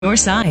your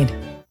side.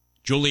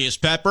 Julius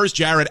Peppers,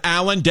 Jared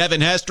Allen,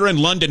 Devin Hester, and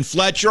London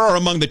Fletcher are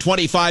among the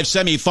 25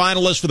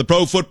 semifinalists for the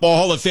Pro Football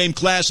Hall of Fame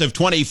class of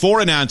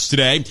 24 announced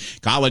today.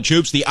 College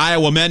hoops, the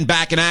Iowa men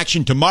back in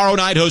action tomorrow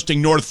night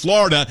hosting North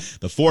Florida.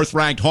 The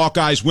fourth-ranked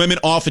Hawkeyes women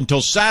off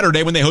until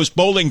Saturday when they host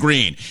Bowling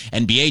Green.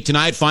 NBA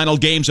tonight, final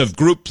games of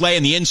group play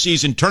in the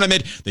in-season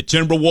tournament. The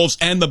Timberwolves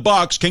and the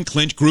Bucks can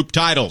clinch group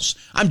titles.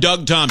 I'm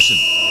Doug Thompson.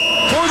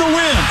 For the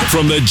win.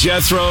 From the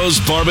Jethro's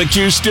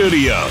Barbecue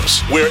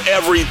Studios, where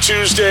every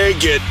Tuesday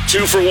get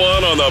 2 for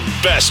 1 on the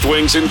best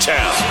wings in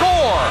town.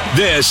 Score!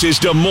 This is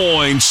Des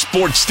Moines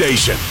Sports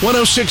Station,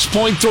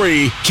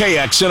 106.3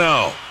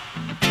 KXNO.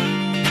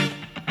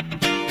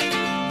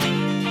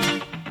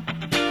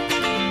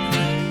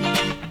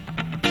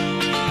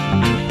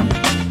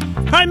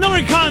 Hi,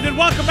 Miller Condon.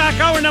 Welcome back.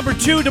 Hour number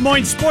 2, Des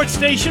Moines Sports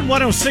Station,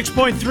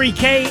 106.3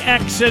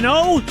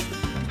 KXNO.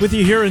 With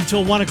you here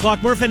until 1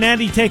 o'clock. Murph and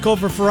Andy take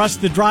over for us.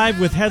 The Drive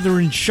with Heather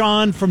and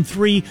Sean from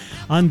 3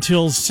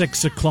 until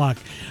 6 o'clock.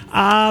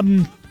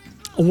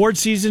 Award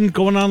season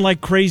going on like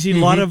crazy. A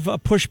lot of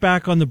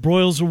pushback on the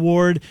Broyles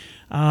Award.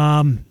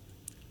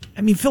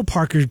 Phil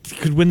Parker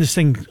could win this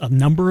thing a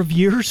number of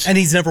years. And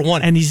he's never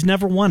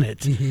won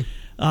it.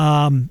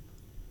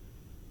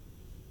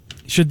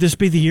 Should this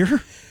be the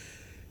year?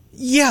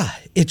 Yeah,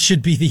 it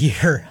should be the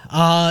year.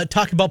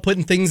 Talk about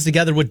putting things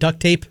together with duct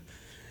tape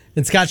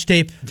and scotch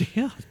tape,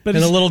 but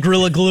and a little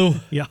Gorilla Glue.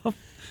 Yeah,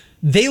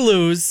 they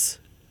lose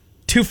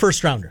 2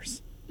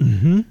 first-rounders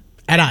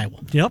at Iowa.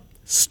 Yep,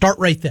 start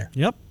right there.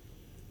 Yep.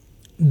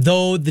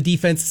 Though the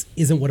defense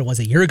isn't what it was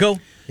a year ago,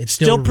 it's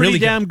still pretty really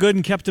damn good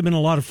and kept them in a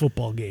lot of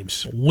football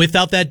games.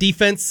 Without that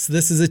defense,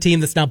 this is a team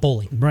that's not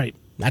bowling. Right,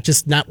 not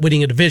just not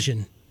winning a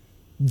division.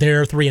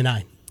 They're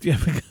 3-9. Yeah,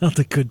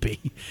 they could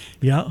be.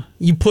 Yeah,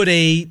 you put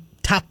a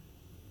top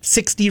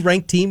 60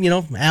 ranked team,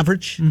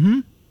 average.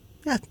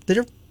 Yeah,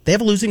 they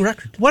have a losing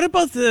record. What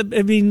about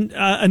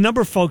a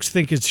number of folks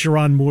think it's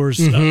Sharon Moore's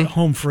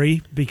home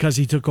free because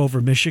he took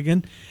over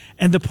Michigan.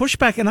 And the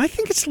pushback, and I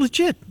think it's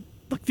legit.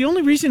 Look, the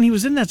only reason he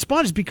was in that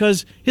spot is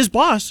because his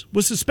boss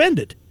was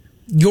suspended.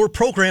 Your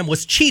program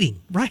was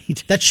cheating.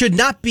 Right. That should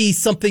not be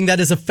something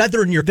that is a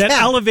feather in your cap.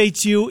 That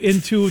elevates you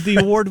into the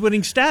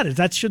award-winning status.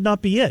 That should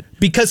not be it.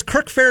 Because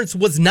Kirk Ferentz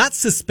was not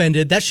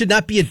suspended, that should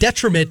not be a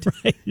detriment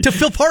to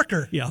Phil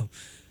Parker. Yeah.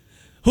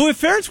 Who,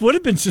 if Ferentz would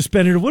have been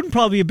suspended, it wouldn't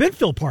probably have been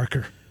Phil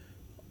Parker.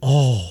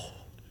 Oh,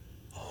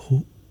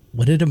 who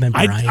would it have been?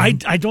 Brian?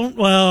 I don't.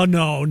 Well,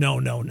 no.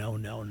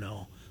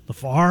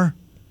 LaFar,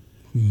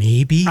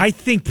 maybe. I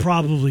think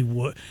probably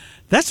would.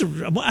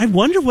 I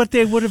wonder what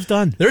they would have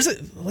done.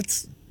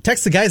 Let's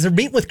text the guys. They're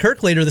meeting with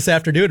Kirk later this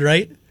afternoon,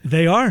 right?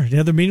 They are.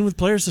 Yeah, they're meeting with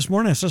players this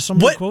morning. I saw some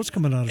of the quotes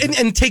coming out of it.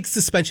 And take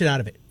suspension out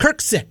of it.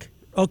 Kirk's sick.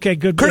 Okay,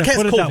 good. Kirk has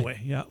put COVID. It that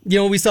way.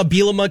 Yeah. We saw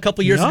Bielema a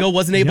couple years ago.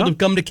 Wasn't able to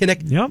come to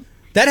Kinnick. Yep.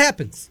 That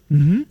happens.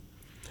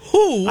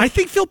 I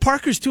think Phil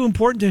Parker's too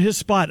important to his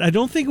spot. I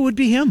don't think it would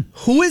be him.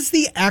 Who is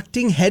the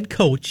acting head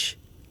coach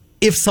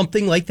if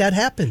something like that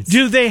happens?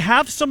 Do they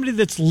have somebody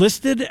that's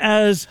listed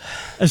as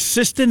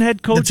assistant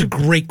head coach? That's a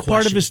great question.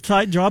 Part of his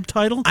job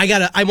title?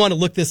 I want to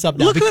look this up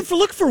now.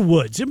 Look for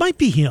Woods. It might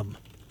be him.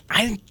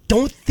 I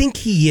don't think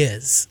he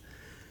is.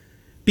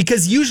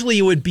 Because usually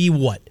it would be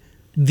what?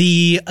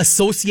 The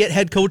associate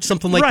head coach,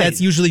 something like that's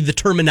usually the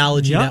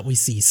terminology that we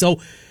see. So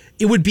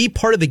it would be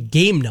part of the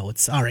game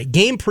notes. All right,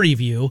 game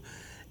preview.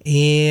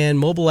 And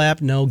mobile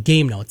app, no.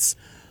 Game notes.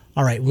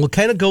 All right, we'll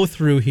kind of go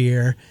through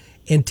here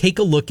and take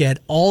a look at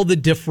all the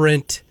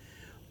different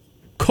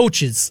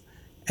coaches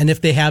and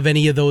if they have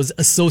any of those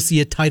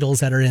associate titles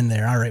that are in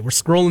there. All right, we're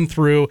scrolling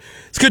through.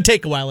 It's going to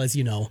take a while, as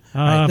you know.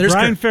 Right,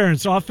 Brian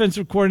Ferentz,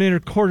 offensive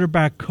coordinator,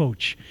 quarterback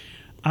coach.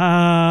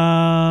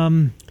 Here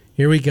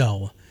we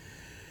go.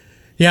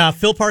 Yeah,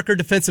 Phil Parker,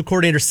 defensive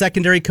coordinator,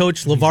 secondary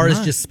coach. LeVar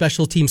is just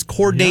special teams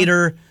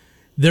coordinator. Yeah.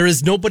 There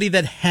is nobody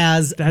that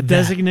has that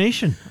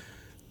designation.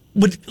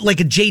 Like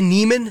a Jay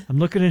Neiman? I'm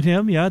looking at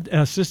him,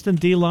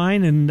 assistant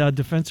D-line and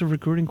defensive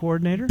recruiting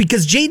coordinator.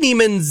 Because Jay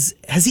Neiman's,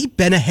 has he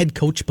been a head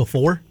coach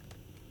before?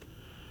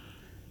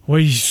 Well,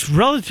 he's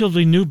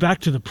relatively new back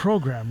to the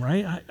program,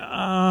 right?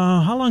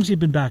 How long has he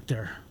been back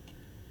there?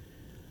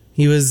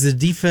 He was a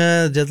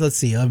defense, let's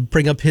see, I'll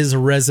bring up his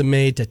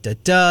resume,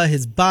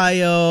 his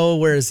bio,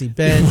 where has he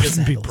been? It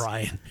wouldn't be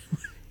Brian.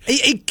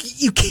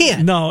 You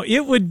can't. No,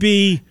 it would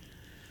be...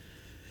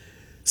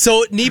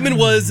 So Neiman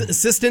was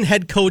assistant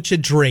head coach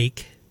at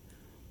Drake,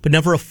 but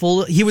never a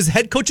full... He was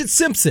head coach at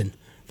Simpson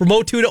from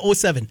 02 to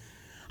 07.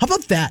 How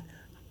about that?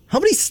 How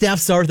many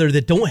staffs are there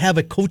that don't have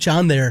a coach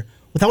on there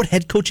without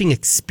head coaching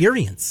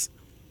experience?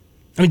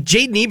 I mean,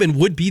 Jay Neiman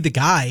would be the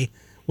guy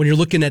when you're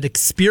looking at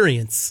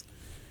experience.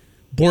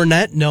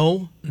 Bournette,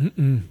 no.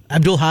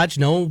 Abdul Hajj,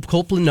 no.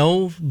 Copeland,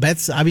 no.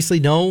 Betts, obviously,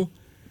 no.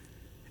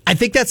 I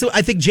think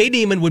Jay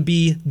Neiman would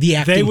be the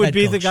acting head coach. They would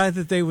be the guy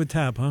that they would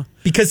tap, huh?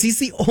 Because he's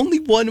the only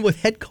one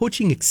with head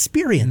coaching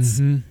experience.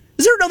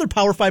 Is there another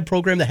Power 5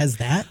 program that has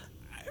that?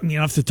 I mean,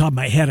 off the top of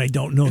my head, I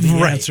don't know the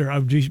answer. I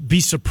would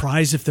be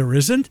surprised if there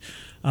isn't.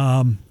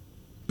 But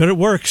it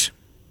works.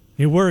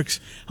 It works.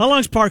 How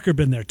long's Parker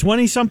been there?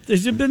 20-something?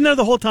 Has he been there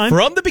the whole time?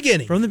 From the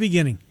beginning. From the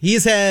beginning.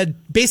 He's had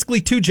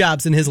basically 2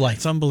 jobs in his life.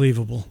 It's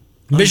unbelievable.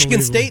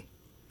 Michigan State,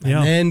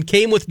 and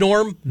came with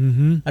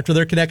Norm after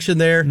their connection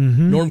there.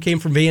 Norm came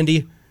from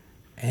Vandy.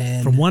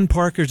 And from one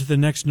Parker to the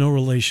next, no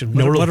relation.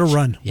 What a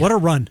run. Yeah. What a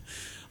run.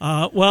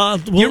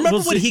 You remember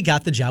when he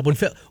got the job? When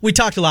we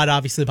talked a lot,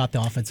 obviously, about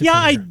the offensive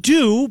coordinator. I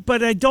do,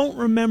 but I don't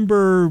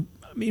remember.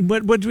 I mean,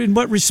 in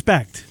what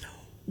respect?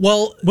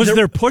 Well, was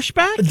there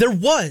pushback? There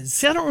was.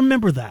 See, I don't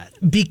remember that.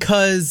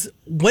 Because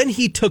when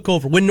he took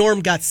over, when Norm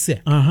got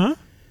sick, it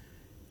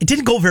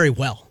didn't go very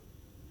well.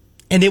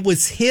 And it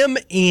was him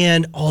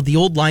and, the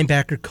old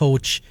linebacker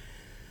coach.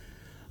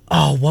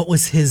 Oh, what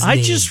was his name?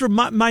 I just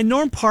my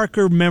Norm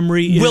Parker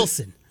memory is...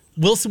 Wilson.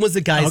 Wilson was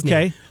the guy's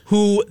name,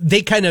 who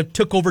they kind of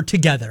took over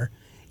together.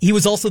 He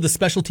was also the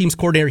special teams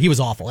coordinator. He was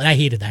awful, and I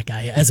hated that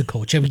guy as a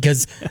coach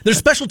because their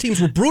special teams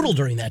were brutal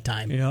during that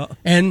time. Yeah.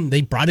 And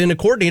they brought in a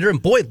coordinator,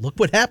 and boy, look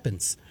what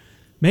happens.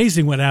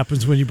 Amazing what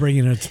happens when you bring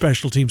in a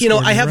special teams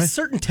coordinator. I have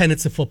certain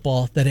tenets of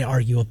football that I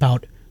argue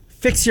about.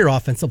 Fix your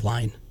offensive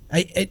line.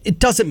 It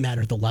doesn't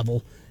matter the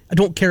level. I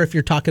don't care if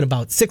you're talking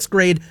about 6th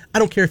grade. I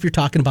don't care if you're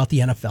talking about the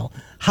NFL.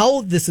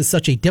 How this is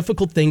such a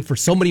difficult thing for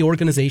so many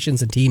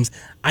organizations and teams,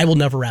 I will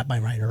never wrap my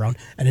mind around.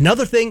 And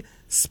another thing,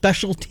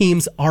 special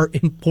teams are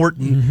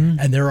important,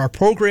 and there are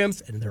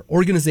programs and there are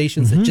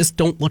organizations that just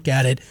don't look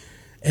at it.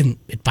 And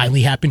it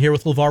finally happened here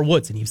with LeVar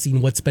Woods, and you've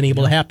seen what's been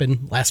able to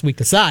happen last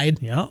week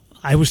aside. Yeah,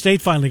 Iowa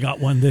State finally got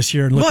one this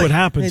year, and look what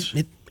happens.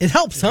 It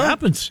helps, huh? It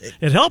happens.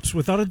 It helps,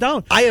 without a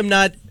doubt. I am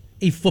not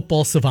a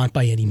football savant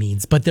by any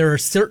means, but there are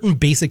certain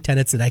basic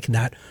tenets that I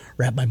cannot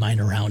wrap my mind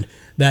around.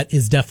 That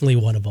is definitely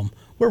one of them.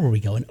 Where were we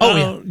going?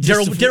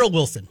 Darryl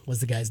Wilson was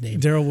the guy's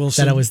name. Darryl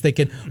Wilson. That I was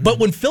thinking. But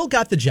when Phil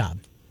got the job,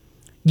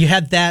 you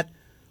had that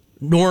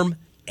Norm,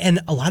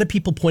 and a lot of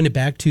people pointed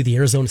back to the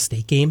Arizona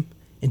State game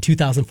in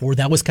 2004.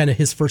 That was kind of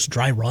his first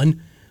dry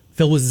run.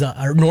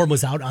 Norm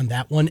was out on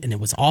that one, and it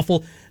was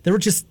awful. There were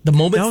just the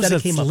moments that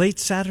it came up. That was a late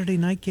Saturday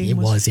night game? It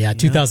was,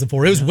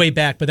 2004. It was way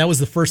back, but that was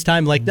the first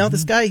time, no,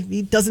 this guy,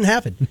 he doesn't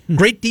have it.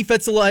 Great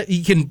defensive line.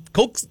 He can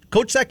coach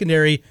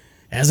secondary.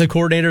 As a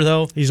coordinator,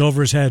 though, he's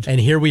over his head. And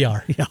here we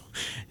are. Yeah,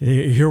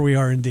 here we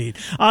are indeed.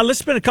 Let's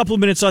spend a couple of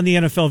minutes on the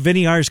NFL.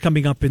 Vinnie Iyer is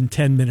coming up in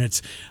 10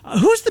 minutes.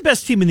 Who's the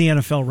best team in the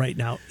NFL right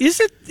now? Is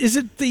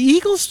it the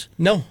Eagles?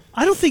 No.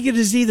 I don't think it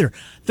is either.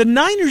 The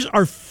Niners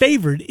are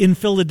favored in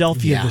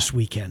Philadelphia this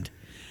weekend.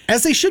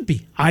 As they should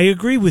be. I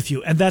agree with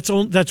you. And that's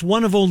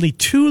one of only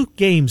 2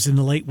 games in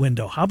the late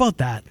window. How about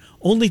that?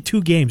 Only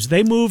 2 games.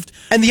 They moved.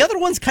 And the other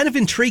one's kind of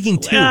intriguing,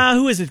 too.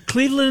 Who is it?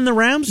 Cleveland and the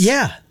Rams?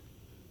 Yeah.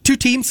 2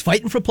 teams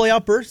fighting for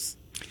playoff berths.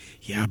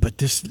 Yeah, but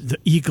the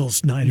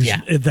Eagles, Niners,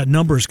 the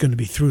number is going to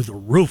be through the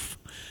roof.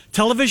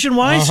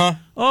 Television-wise,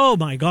 oh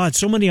my God,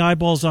 so many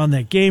eyeballs on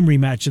that game,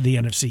 rematch of the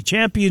NFC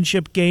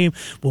Championship game.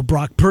 Will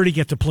Brock Purdy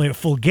get to play a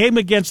full game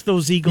against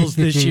those Eagles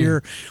this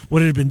year?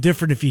 Would it have been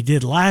different if he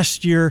did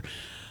last year?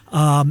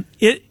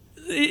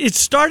 It's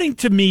starting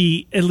to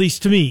me, at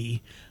least to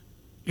me,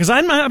 because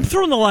I'm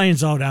throwing the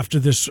Lions out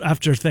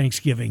after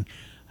Thanksgiving.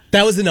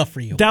 That was enough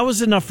for you. That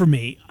was enough for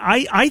me.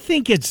 I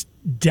think it's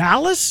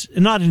Dallas,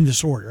 not in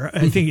this order.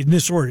 I think in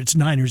this order it's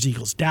Niners,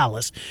 Eagles,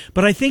 Dallas.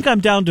 But I think I'm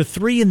down to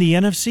 3 in the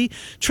NFC.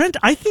 Trent,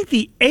 I think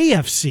the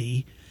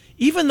AFC,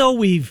 even though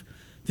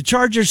the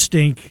Chargers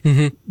stink,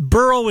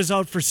 Burrow is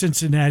out for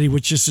Cincinnati,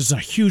 which just is a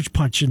huge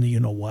punch in the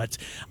you-know-what.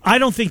 I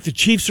don't think the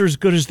Chiefs are as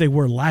good as they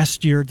were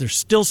last year. There's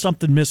still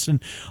something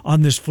missing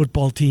on this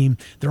football team.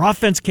 Their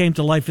offense came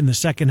to life in the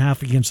second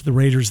half against the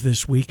Raiders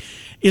this week.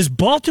 Is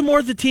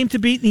Baltimore the team to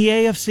beat in the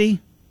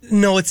AFC?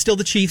 No, it's still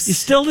the Chiefs. It's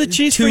still the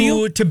Chiefs for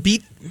you? To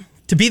be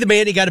the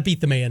man, you got to beat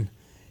the man.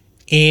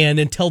 And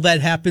until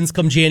that happens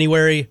come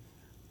January,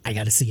 I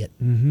got to see it.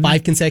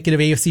 5 consecutive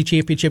AFC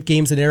Championship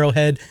games in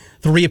Arrowhead,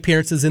 3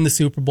 appearances in the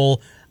Super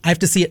Bowl. I have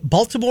to see it.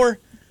 Baltimore,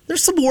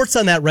 there's some warts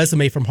on that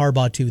resume from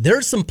Harbaugh, too.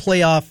 There's some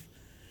playoff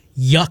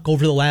yuck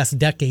over the last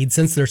decade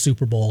since their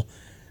Super Bowl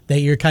that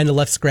you're kind of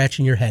left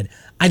scratching your head.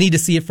 I need to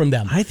see it from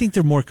them. I think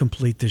they're more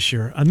complete this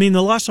year. I mean,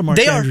 the loss of Mark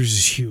Andrews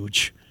is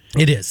huge.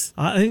 It is.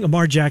 I think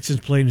Lamar Jackson's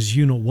playing his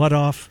you-know-what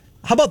off.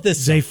 How about this?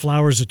 Zay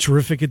Flowers, a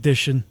terrific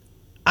addition.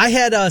 I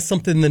had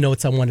something in the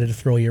notes I wanted to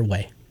throw your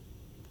way.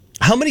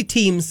 How many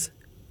teams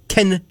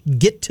can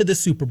get to the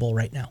Super Bowl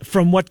right now?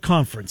 From what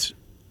conference?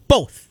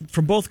 Both.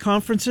 From both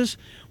conferences?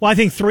 Well, I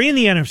think 3 in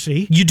the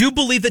NFC. You do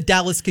believe that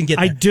Dallas can get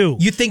there? I do.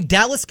 You think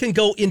Dallas can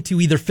go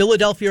into either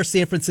Philadelphia or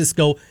San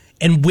Francisco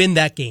and win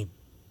that game?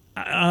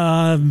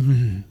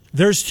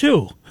 There's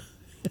 2.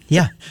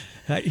 Yeah.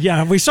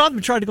 Yeah, we saw them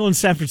try to go in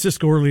San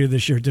Francisco earlier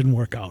this year. It didn't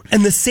work out.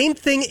 And the same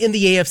thing in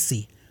the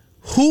AFC.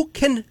 Who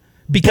can...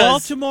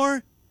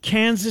 Baltimore,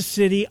 Kansas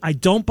City. I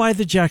don't buy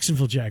the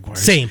Jacksonville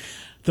Jaguars. Same.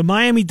 The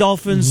Miami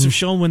Dolphins have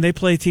shown when they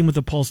play a team with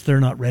a pulse,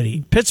 they're not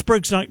ready.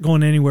 Pittsburgh's not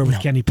going anywhere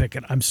with Kenny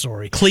Pickett. I'm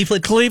sorry.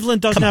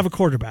 Cleveland doesn't have a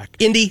quarterback.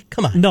 Indy,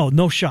 come on.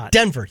 No shot.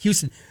 Denver,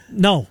 Houston.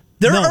 No.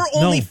 There are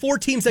only 4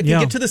 teams that can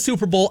get to the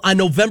Super Bowl on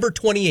November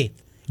 28th.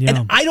 Yeah.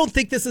 And I don't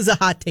think this is a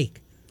hot take.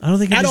 I don't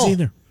think it is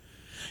either.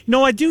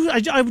 No, I do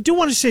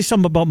want to say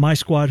something about my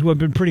squad, who I've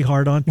been pretty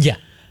hard on. Yeah.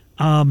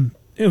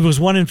 It was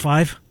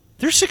 1-5.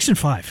 They're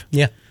 6-5.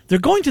 Yeah. They're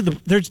going to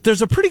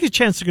there's a pretty good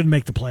chance they're going to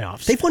make the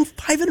playoffs. They've won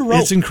 5 in a row.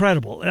 It's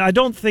incredible. I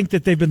don't think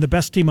that they've been the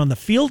best team on the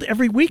field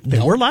every week.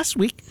 They were last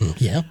week.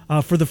 Yeah.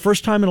 For the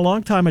first time in a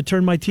long time, I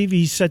turned my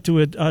TV set to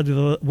it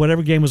to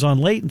whatever game was on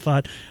late and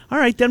thought, all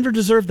right, Denver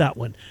deserved that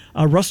one.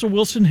 Russell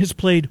Wilson has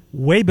played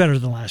way better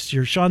than last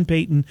year. Sean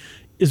Payton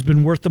has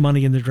been worth the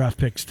money in the draft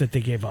picks that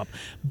they gave up.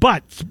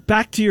 But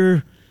back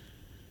to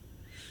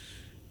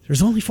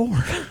there's only 4.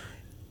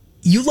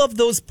 You love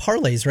those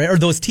parlays, right? Or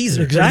those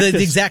teasers. Exactas. The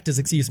exactas,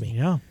 excuse me.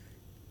 Yeah.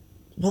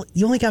 Well,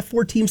 you only got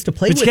 4 teams to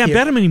play with. But you can't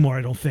bet them anymore,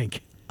 I don't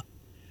think.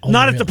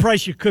 Not at the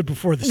price you could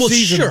before the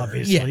season, sure.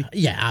 obviously.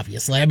 Yeah,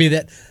 obviously. I mean,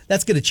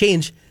 that's going to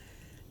change.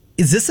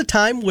 Is this a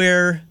time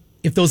where,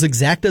 if those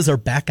exactas are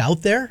back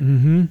out there,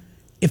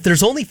 if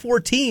there's only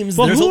 4 teams,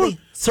 there's only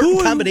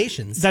certain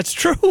combinations. That's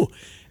true.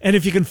 And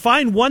if you can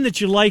find one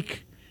that you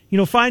like,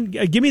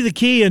 give me the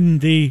key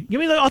and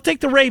I'll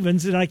take the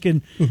Ravens and I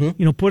can,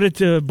 put it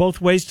to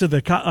both ways to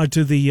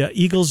the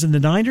Eagles and the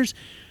Niners.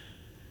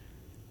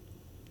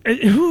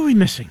 Who are we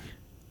missing?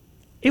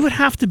 It would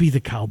have to be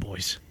the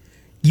Cowboys.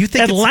 You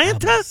think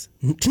Atlanta?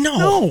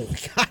 No.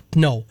 God,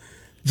 no.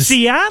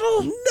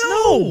 Seattle?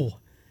 No.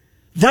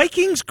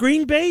 Vikings,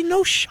 Green Bay?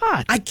 No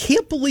shot. I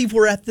can't believe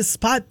we're at this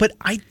spot, but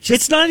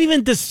it's not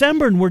even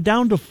December and we're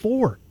down to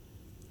 4.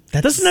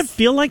 Doesn't it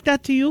feel like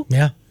that to you?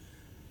 Yeah.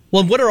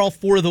 Well, what are all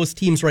 4 of those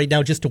teams right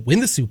now just to win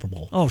the Super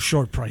Bowl? Oh,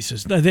 short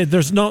prices.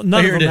 There's none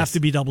of them have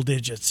to be double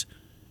digits.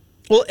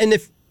 Well, and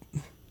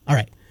all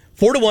right,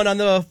 4-1 on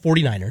the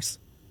 49ers,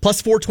 plus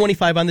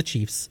 425 on the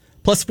Chiefs,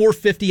 plus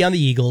 450 on the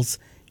Eagles,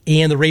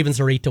 and the Ravens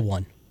are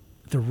 8-1.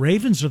 The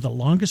Ravens are the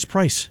longest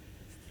price,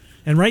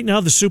 and right now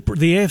the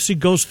AFC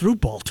goes through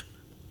Bolt.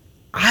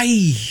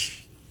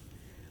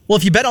 Well,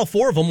 if you bet all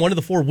 4 of them, one of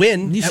the 4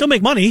 win. You still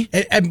make money.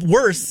 At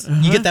worse,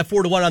 you get that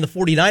 4-1 on the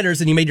 49ers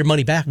and you made your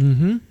money back.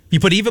 Mm-hmm. You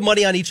put even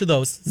money on each of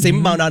those, same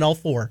amount on all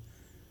 4.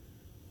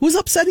 Who's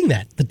upsetting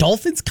that? The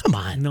Dolphins? Come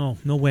on.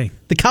 No way.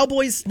 The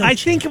Cowboys? No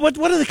chance. Think, what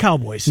are the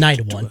Cowboys?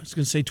 9-1. I was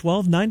going to say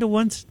 12,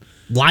 9-1.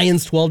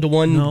 Lions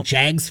 12-1, Nope.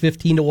 Jags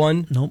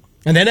 15-1. Nope.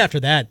 And then after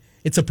that,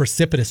 it's a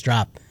precipitous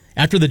drop.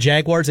 After the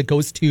Jaguars, it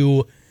goes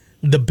to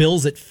the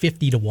Bills at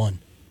 50-1.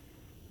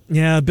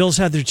 Yeah, Bills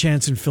had their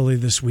chance in Philly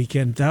this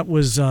weekend. That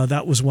was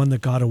one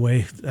that got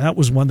away.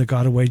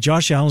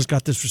 Josh Allen's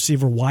got this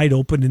receiver wide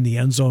open in the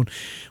end zone,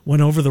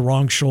 went over the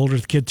wrong shoulder.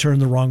 The kid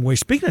turned the wrong way.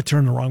 Speaking of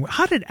turning the wrong way,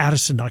 how did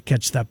Addison not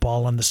catch that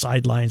ball on the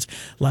sidelines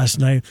last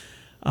night?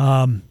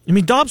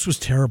 Dobbs was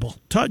terrible.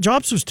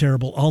 Dobbs was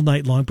terrible all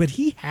night long, but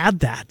he had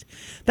that.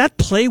 That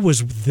play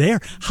was there.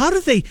 How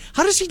does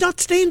he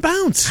not stay in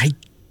bounds?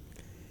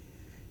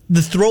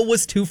 The throw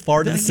was too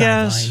far to the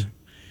sideline.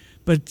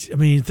 But,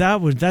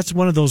 that's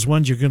one of those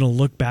ones you're going to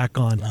look back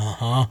on.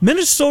 Uh-huh.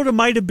 Minnesota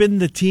might have been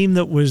the team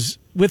that was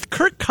with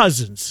Kirk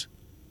Cousins.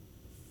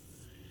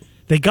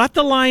 They got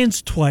the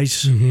Lions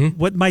twice. Mm-hmm.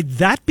 What might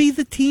that be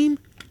the team?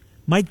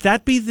 Might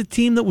that be the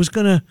team that was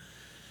going to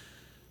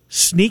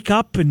sneak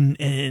up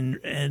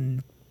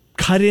and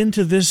cut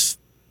into this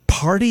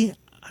party?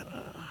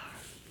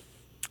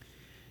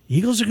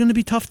 Eagles are going to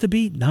be tough to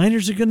beat.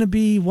 Niners are going to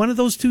be one of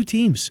those 2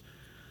 teams.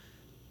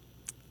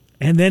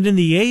 And then in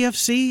the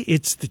AFC,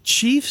 it's the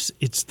Chiefs,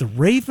 it's the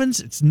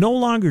Ravens, it's no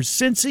longer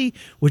Cincy,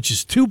 which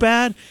is too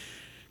bad.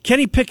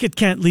 Kenny Pickett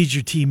can't lead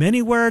your team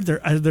anywhere.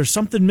 There's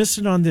something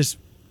missing on this.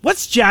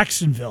 What's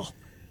Jacksonville?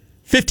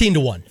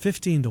 15-1.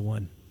 15-1.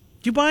 Do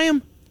you buy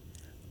him?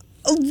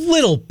 A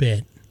little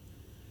bit.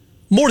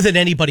 More than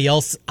anybody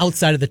else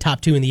outside of the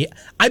top 2 in the...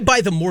 I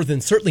buy them more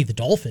than certainly the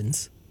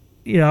Dolphins.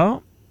 Yeah.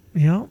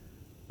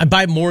 I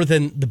buy more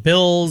than the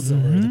Bills or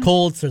the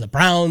Colts or the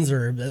Browns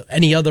or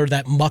any other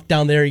that muck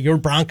down there, your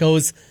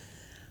Broncos.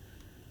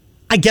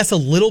 I guess a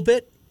little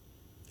bit.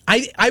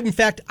 In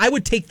fact, I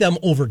would take them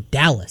over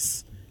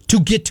Dallas to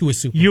get to a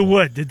Super Bowl. You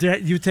would.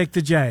 You take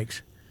the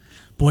Jags.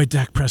 Boy,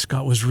 Dak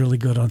Prescott was really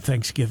good on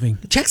Thanksgiving.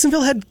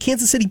 Jacksonville had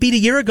Kansas City beat a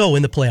year ago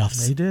in the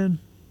playoffs. They did.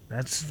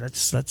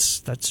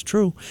 That's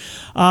true.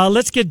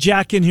 Let's get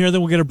Jack in here,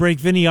 then we'll get a break.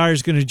 Vinnie Iyer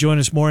is going to join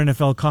us. More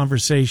NFL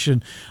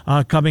conversation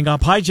coming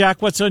up. Hi,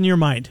 Jack. What's on your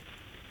mind?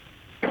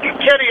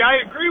 Kenny, I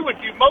agree with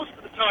you most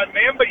of the time,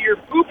 man, but you're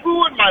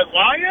poo-pooing my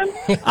Lions?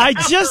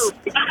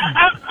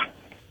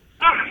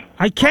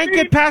 I can't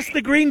get past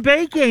the Green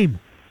Bay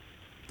game.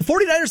 The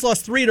 49ers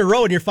lost 3 in a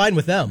row, and you're fine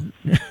with them.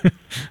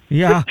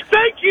 Yeah.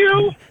 Thank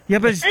you. Yeah,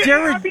 but it's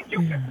Jared...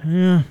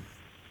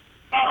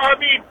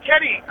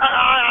 Kenny,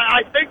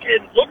 I think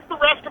look the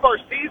rest of our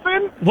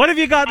season. What have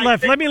you got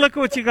left? Let me look at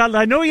what you got.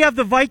 I know you have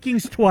the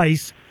Vikings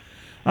twice.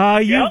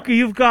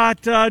 You've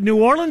got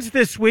New Orleans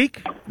this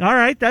week. All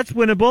right, that's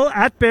winnable.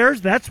 At Bears,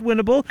 that's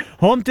winnable.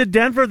 Home to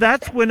Denver,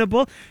 that's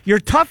winnable. Your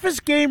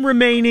toughest game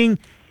remaining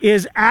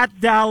is at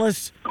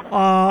Dallas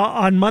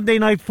on Monday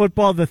Night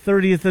Football, the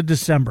 30th of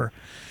December.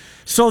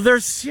 So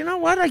there's,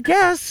 I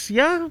guess.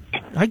 Yeah,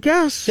 I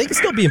guess. They can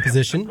still be in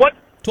position. What?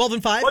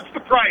 12-5? What's the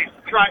price?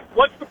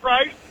 What's the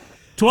price?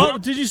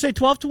 12? Did you say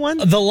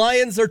 12-1? The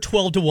Lions are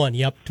 12-1.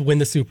 Yep, to win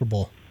the Super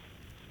Bowl.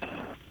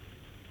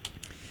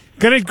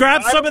 Gonna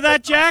grab some of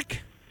that,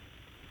 Jack?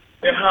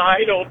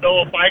 I don't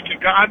know if I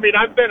can. I mean,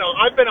 I've been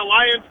a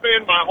Lions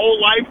fan my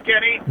whole life,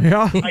 Kenny.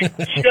 Yeah.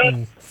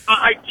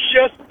 I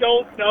just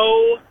don't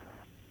know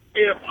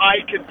if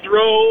I can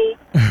throw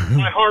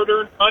my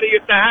hard-earned money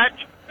at that.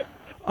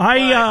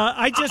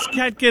 I just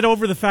can't get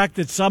over the fact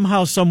that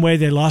somehow, some way,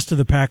 they lost to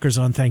the Packers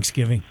on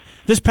Thanksgiving.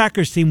 This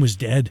Packers team was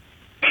dead,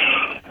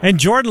 and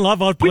Jordan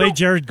Love outplayed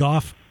Jared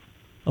Goff,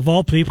 of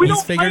all people.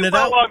 He's figuring it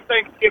out. On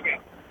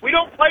Thanksgiving, we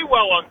don't play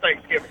well on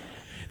Thanksgiving.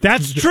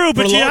 That's true,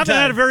 but you haven't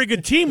had a very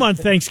good team on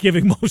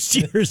Thanksgiving most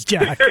years,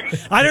 Jack.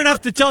 I don't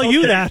have to tell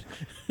you that.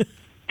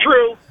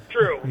 True.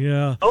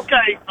 Yeah.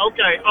 Okay.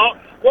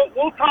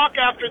 We'll talk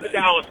after the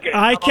Dallas game.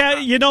 I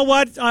can't. You know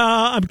what?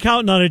 I'm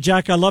counting on it,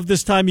 Jack. I love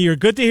this time of year.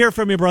 Good to hear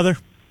from you, brother.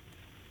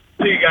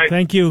 See you guys.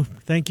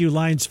 Thank you,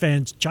 Lions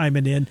fans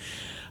chiming in.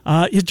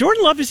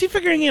 Jordan Love, is he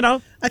figuring it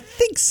out? I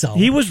think so.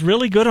 He was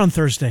really good on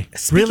Thursday.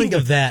 Speaking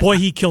of that, boy,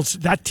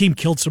 that team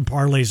killed some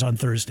parlays on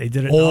Thursday,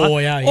 did it not? Oh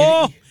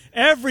yeah.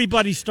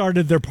 Everybody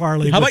started their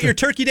parlay. How about your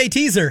Turkey Day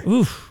teaser?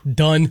 Oof,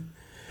 done.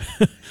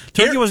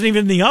 Turkey wasn't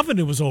even in the oven;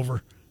 it was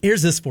over.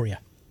 Here's this for you.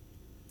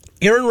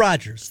 Aaron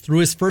Rodgers, through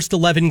his first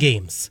 11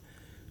 games,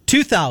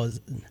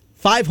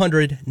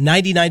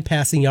 2,599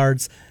 passing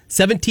yards,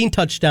 17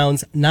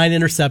 touchdowns, 9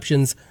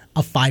 interceptions,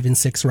 a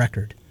 5-6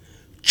 record.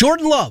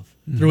 Jordan Love,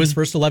 through his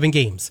first 11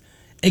 games,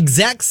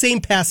 exact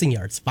same passing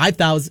yards,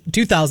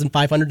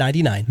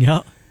 2,599.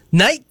 Yeah.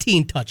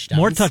 19 touchdowns.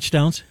 More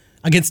touchdowns.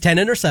 Against 10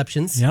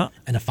 interceptions. Yeah.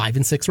 And a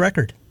 5-6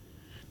 record.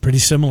 Pretty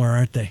similar,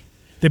 aren't they?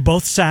 They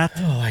both sat.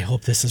 Oh, I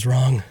hope this is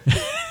wrong.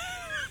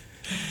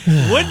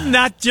 Wouldn't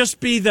that just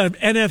be the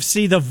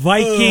NFC, the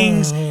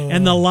Vikings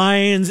and the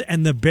Lions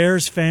and the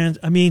Bears fans?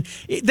 I mean,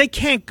 they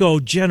can't go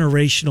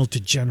generational to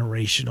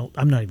generational.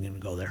 I'm not even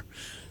going to go there.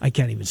 I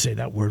can't even say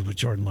that word with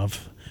Jordan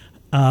Love.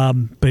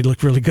 But he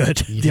looked really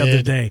good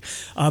other day.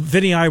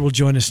 Vinnie Iyer will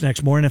join us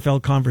next. More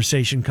NFL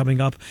conversation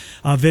coming up.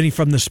 Vinnie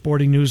from the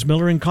Sporting News,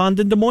 Miller and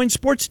Condon, Des Moines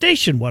Sports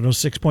Station,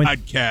 106.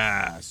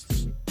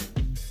 Podcasts.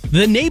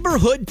 The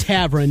Neighborhood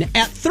Tavern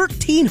at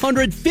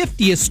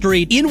 1350th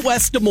Street in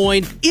West Des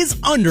Moines is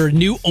under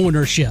new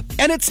ownership,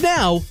 and it's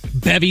now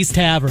Bevy's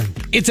Tavern.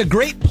 It's a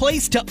great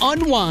place to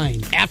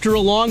unwind after a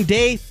long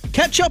day,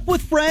 catch up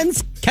with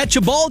friends, catch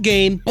a ball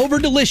game over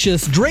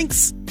delicious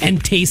drinks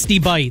and tasty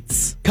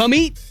bites. Come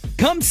eat,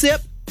 come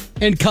sip,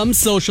 and come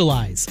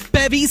socialize.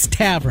 Bevy's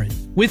Tavern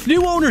with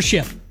new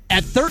ownership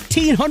at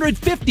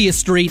 1350th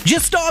Street,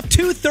 just off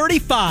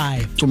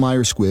 235.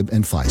 Meyer, Squibb,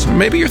 and Pfizer.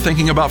 Maybe you're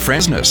thinking about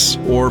franchise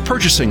or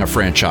purchasing a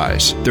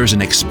franchise. There's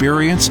an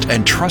experienced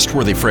and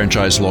trustworthy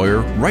franchise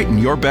lawyer right in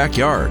your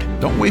backyard.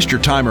 Don't waste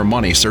your time or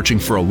money searching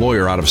for a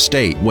lawyer out of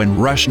state when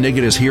Rush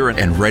Niggett is here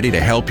and ready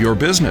to help your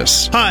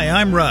business. Hi,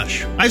 I'm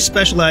Rush. I've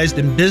specialized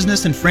in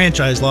business and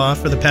franchise law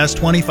for the past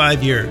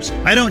 25 years.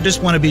 I don't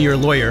just want to be your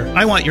lawyer.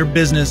 I want your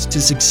business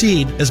to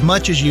succeed as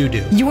much as you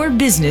do. Your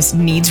business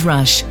needs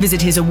Rush.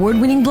 Visit his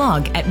award-winning blog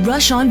at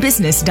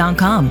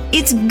rushonbusiness.com.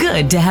 It's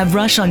good to have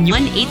Rush on your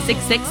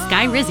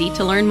 1-866-SKY-RIZZY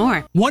to learn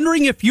more.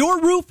 Wondering if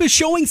your roof is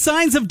showing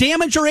signs of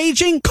damage or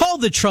aging? Call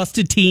the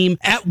trusted team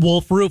at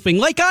Wolf Roofing,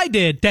 like I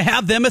did, to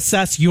have them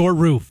assess your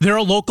roof. They're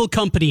a local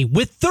company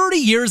with 30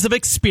 years of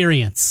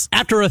experience.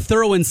 After a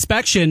thorough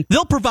inspection,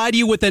 they'll provide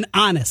you with an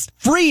honest,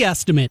 free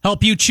estimate,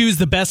 help you choose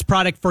the best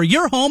product for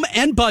your home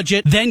and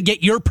budget, then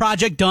get your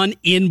project done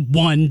in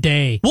one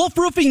day. Wolf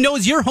Roofing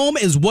knows your home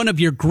is one of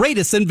your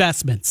greatest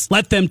investments.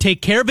 Let them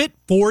take care of it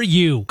for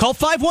you. Call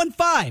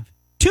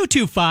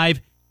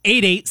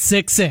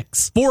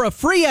 515-225-8866 for a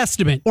free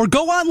estimate or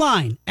go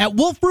online at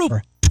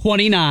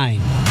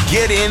wolfroofer29.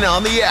 Get in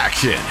on the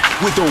action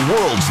with the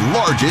world's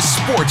largest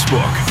sports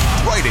book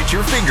right at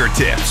your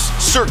fingertips.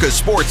 Circa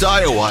Sports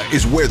Iowa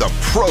is where the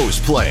pros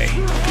play.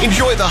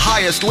 Enjoy the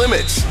highest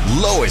limits,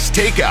 lowest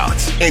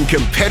takeouts, and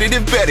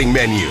competitive betting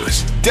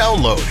menus.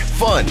 Download,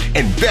 fund,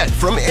 and bet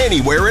from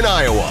anywhere in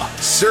Iowa.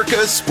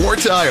 Circa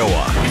Sports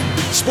Iowa.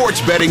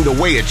 Sports betting the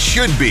way it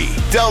should be.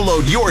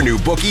 Download your new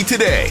bookie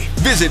today.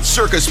 Visit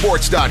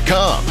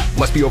circasports.com.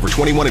 Must be over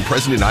 21 and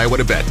present in Iowa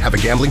to bet. Have a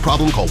gambling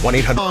problem? Call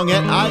 1-800.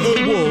 At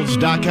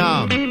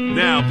iawolves.com.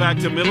 Now back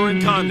to Miller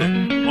and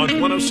Condon on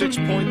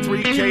 106.3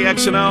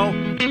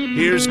 KXNO.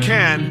 Here's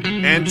Ken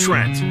and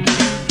Trent.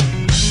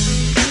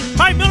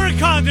 Hi, Miller and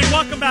Condon.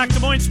 Welcome back to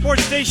Des Moines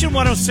Sports Station,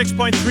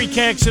 106.3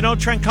 KXNO.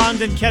 Trent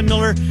Condon, Ken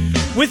Miller,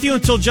 with you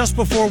until just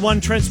before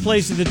 1. Trent's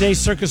Plays of the Day.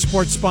 Circa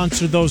Sports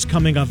sponsor those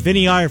coming up.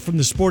 Vinnie Iyer from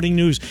the Sporting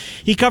News.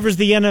 He covers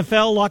the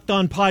NFL. Locked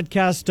On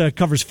podcast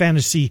covers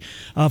fantasy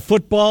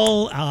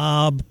football.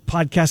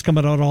 Podcasts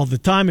coming out all the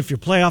time. If your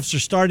playoffs are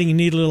starting and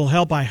need a little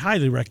help, I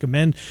highly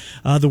recommend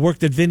the work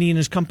that Vinnie and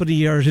his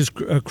company or his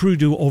crew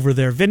do over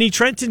there. Vinnie,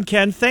 Trent, and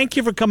Ken, thank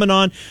you for coming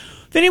on.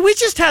 Vinnie, we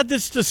just had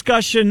this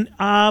discussion.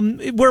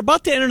 We're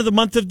about to enter the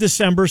month of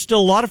December. Still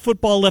a lot of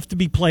football left to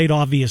be played,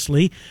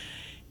 obviously.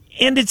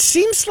 And it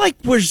seems like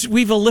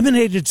we've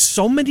eliminated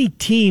so many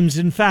teams.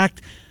 In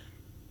fact,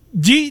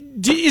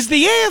 Is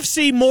the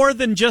AFC more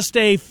than just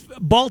a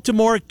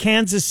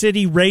Baltimore-Kansas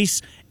City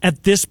race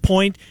at this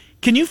point?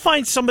 Can you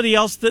find somebody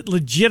else that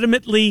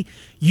legitimately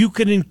you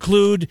can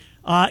include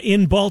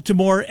in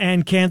Baltimore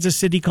and Kansas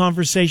City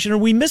conversation? Are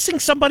we missing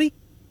somebody?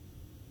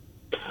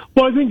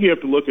 Well, I think you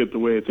have to look at the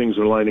way things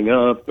are lining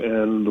up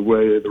and the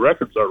way the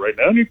records are right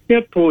now. And you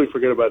can't totally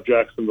forget about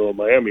Jacksonville and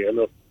Miami. I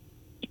know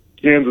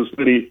Kansas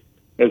City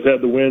has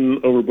had the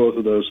win over both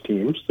of those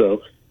teams,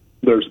 so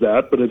there's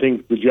that. But I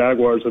think the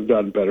Jaguars have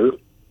gotten better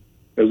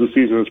as the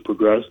season has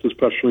progressed,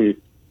 especially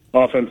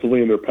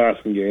offensively in their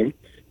passing game.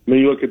 And then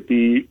you look at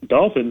the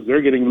Dolphins,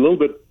 they're getting a little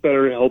bit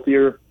better,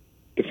 healthier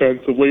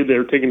defensively.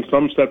 They're taking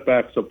some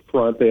setbacks up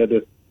front. They had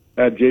to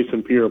add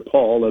Jason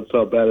Pierre-Paul. That's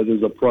how bad it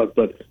is up front.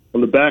 But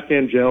on the back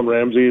end, Jalen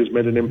Ramsey has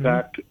made an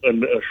impact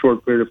in a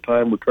short period of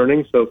time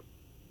returning. So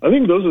I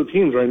think those are the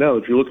teams right now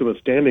that you look at the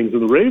standings.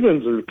 And the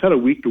Ravens are kind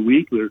of week to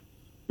week. They're a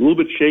little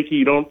bit shaky.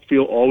 You don't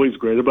feel always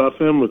great about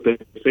them. If they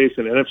face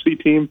an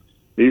NFC team,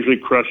 they usually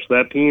crush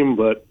that team.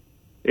 But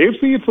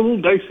AFC, it's a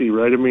little dicey,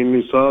 right? I mean,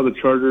 you saw the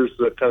Chargers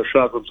that kind of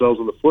shot themselves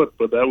in the foot,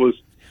 but that was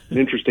an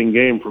interesting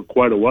game for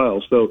quite a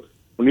while. So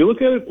when you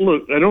look at it,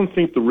 look, I don't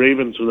think the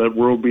Ravens are that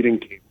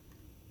world-beating team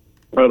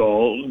at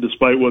all,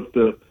 despite what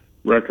the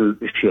record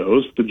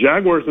shows. The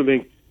Jaguars, I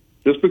think,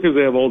 just because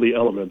they have all the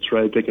elements,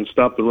 right? They can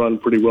stop the run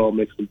pretty well,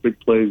 make some big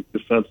plays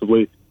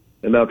defensively,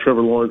 and now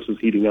Trevor Lawrence is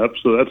heating up,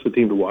 so that's the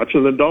team to watch.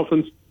 And the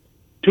Dolphins,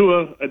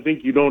 Tua, I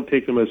think you don't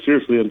take them as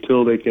seriously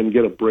until they can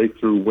get a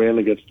breakthrough win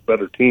against a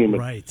better team.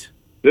 Right.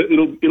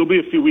 It'll be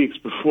a few weeks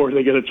before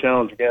they get a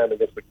challenge again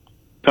against the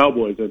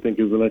Cowboys, I think,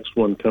 is the next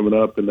one coming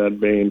up in that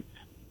vein.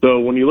 So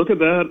when you look at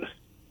that,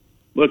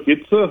 look,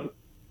 it's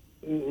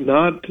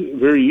not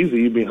very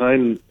easy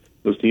behind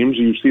those teams.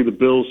 You see the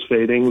Bills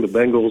fading, the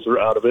Bengals are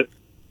out of it.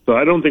 So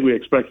I don't think we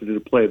expected it to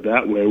play it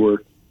that way,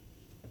 where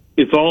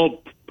it's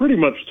all pretty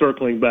much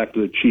circling back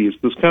to the Chiefs.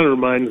 This kind of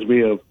reminds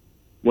me of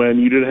when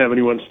you didn't have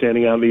anyone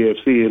standing out in the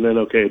AFC, and then,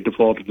 okay, it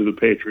defaulted to the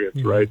Patriots,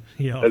 right?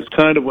 Yeah. That's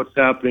kind of what's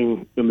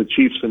happening in the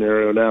Chiefs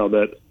scenario now,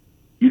 that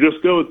you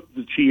just go with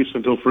the Chiefs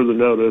until further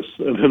notice,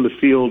 and then the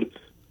field,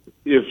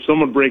 if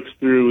someone breaks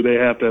through, they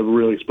have to have a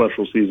really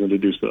special season to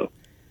do so.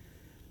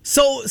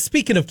 So,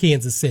 speaking of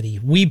Kansas City,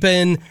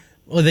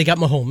 they got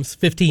Mahomes,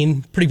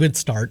 15, pretty good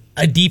start,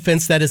 a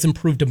defense that has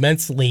improved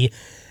immensely.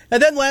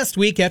 And then last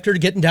week, after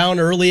getting down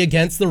early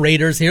against the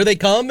Raiders, here they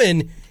come,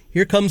 and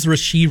here comes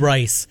Rashee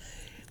Rice.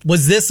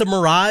 Was this a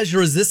mirage,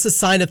 or is this a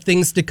sign of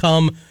things to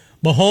come?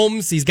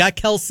 Mahomes, he's got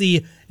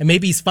Kelsey, and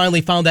maybe he's finally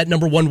found that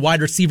number one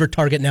wide receiver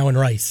target now in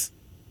Rice.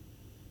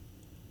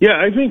 Yeah,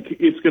 I think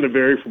it's going to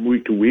vary from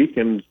week to week,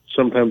 and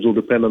sometimes will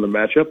depend on the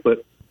matchup.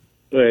 But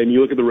and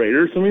you look at the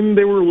Raiders, I mean,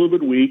 they were a little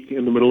bit weak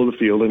in the middle of the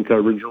field in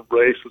coverage.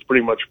 Rice has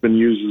pretty much been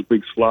used as a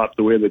big slot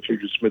the way that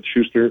Juju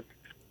Smith-Schuster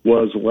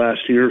was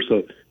last year.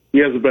 So he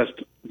has the best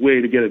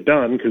way to get it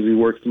done because he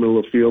works the middle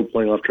of the field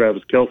playing off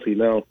Travis Kelce.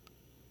 Now,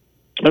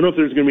 I don't know if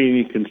there's going to be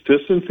any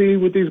consistency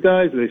with these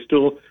guys. They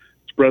still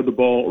spread the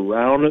ball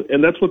around,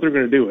 and that's what they're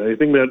going to do. I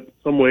think that in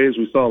some ways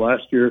we saw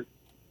last year,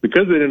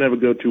 because they didn't have a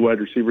go-to wide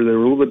receiver, they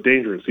were a little bit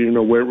dangerous. You didn't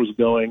know where it was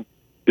going.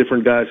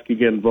 Different guys could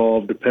get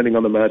involved depending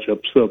on the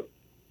matchup. So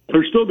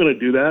they're still going to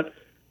do that.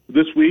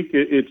 This week,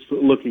 it's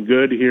looking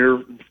good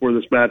here for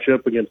this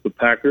matchup against the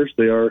Packers.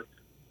 They are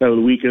kind of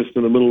the weakest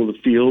in the middle of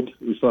the field.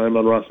 We saw him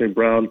on Ross St.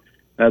 Brown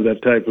have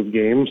that type of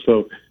game.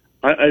 So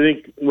I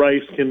think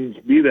Rice can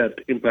be that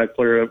impact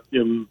player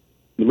in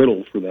the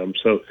middle for them.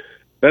 So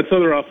that's how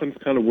their offense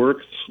kind of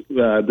works.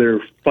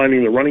 They're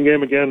finding the running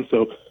game again.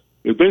 So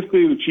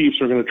basically the Chiefs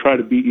are going to try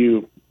to beat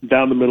you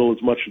down the middle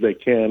as much as they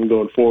can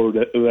going forward.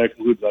 That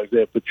includes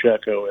Isaiah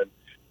Pacheco and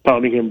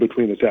pounding him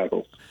between the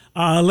tackles.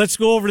 Let's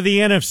go over to the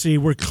NFC,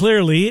 where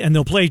clearly, and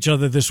they'll play each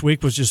other this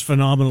week, which is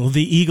phenomenal,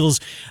 the Eagles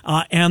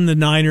and the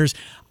Niners.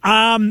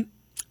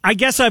 I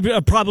guess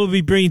I'd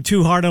probably be being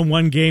too hard on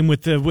one game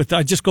with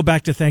I just go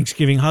back to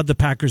Thanksgiving. How'd the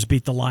Packers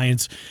beat the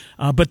Lions?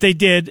 But they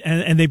did,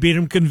 and they beat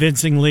them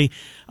convincingly.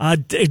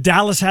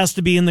 Dallas has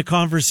to be in the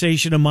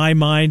conversation in my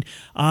mind.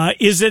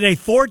 Is it a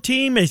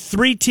 4-team, a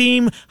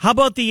 3-team? How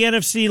about the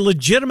NFC?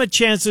 Legitimate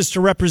chances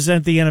to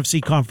represent the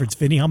NFC conference.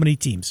 Vinny, how many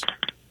teams?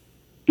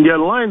 Yeah,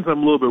 the Lions I'm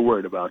a little bit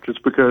worried about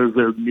just because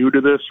they're new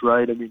to this,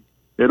 right? I mean,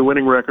 they had a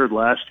winning record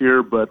last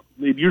year, but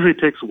it usually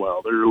takes a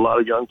while. There are a lot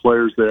of young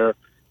players there.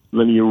 And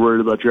then you're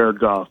worried about Jared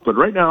Goff. But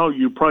right now,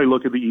 you probably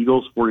look at the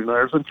Eagles,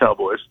 49ers, and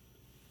Cowboys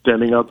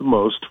standing out the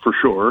most for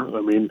sure.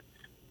 I mean,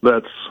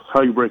 that's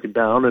how you break it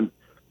down. And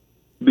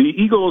the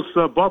Eagles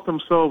bought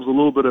themselves a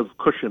little bit of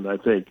cushion, I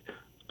think.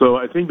 So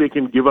I think they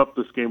can give up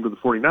this game to the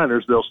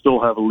 49ers. They'll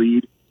still have a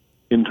lead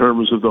in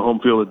terms of the home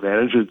field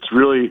advantage. It's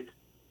really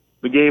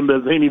the game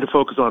that they need to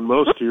focus on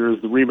most here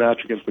is the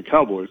rematch against the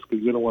Cowboys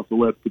because they don't want to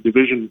let the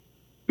division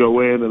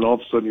go in and all of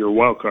a sudden you're a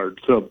wild card.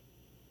 So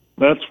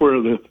that's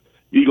where the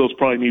Eagles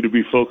probably need to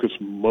be focused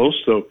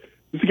most. So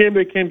it's a game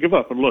they can't give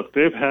up. And look,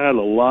 they've had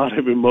a lot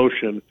of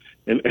emotion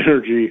and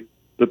energy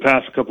the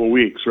past couple of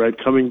weeks, right?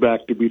 Coming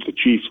back to beat the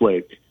Chiefs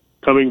late,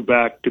 coming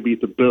back to beat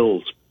the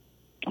Bills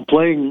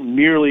playing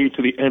nearly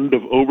to the end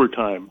of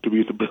overtime to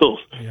beat the Bills.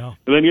 Yeah.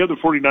 And then you have the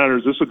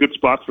 49ers. This is a good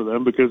spot for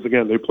them because,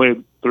 again, they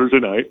played Thursday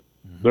night.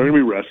 Mm-hmm. They're going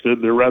to be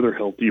rested. They're rather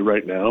healthy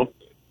right now.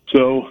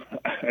 So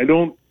I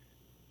don't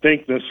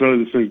think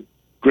necessarily this is a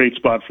great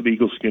spot for the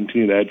Eagles to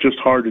continue that. Just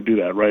hard to do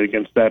that, right,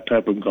 against that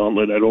type of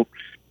gauntlet. I don't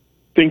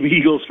think the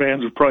Eagles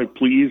fans are probably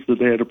pleased that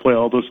they had to play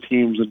all those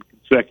teams in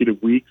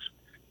consecutive weeks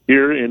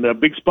here in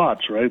big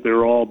spots, right?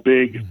 They're all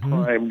big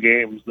prime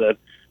games that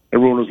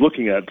everyone was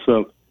looking at.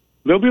 So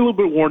they'll be a little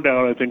bit worn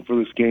down, I think, for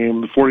this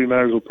game. The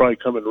 49ers will probably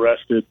come in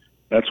rested.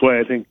 That's why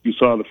I think you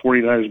saw the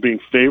 49ers being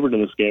favored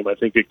in this game. I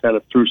think it kind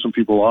of threw some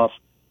people off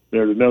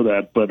there to know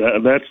that. But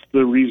that's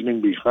the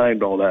reasoning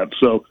behind all that.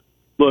 So,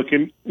 look,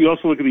 and you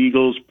also look at the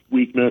Eagles'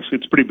 weakness.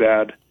 It's pretty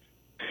bad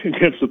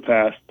against the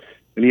pass.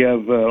 And you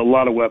have a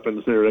lot of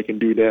weapons there that can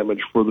do damage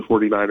for the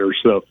 49ers.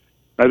 So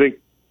I think,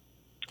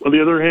 on the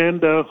other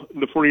hand,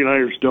 the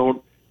 49ers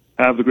don't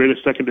have the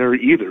greatest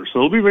secondary either. So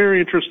it'll be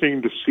very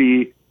interesting to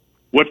see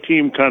what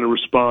team kind of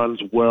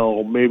responds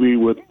well, maybe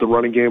with the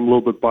running game a little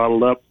bit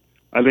bottled up.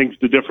 I think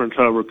the difference,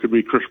 however, could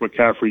be Chris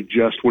McCaffrey,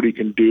 just what he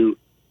can do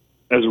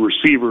as a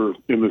receiver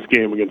in this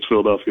game against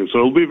Philadelphia. So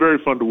it'll be very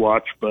fun to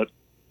watch, but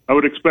I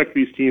would expect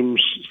these teams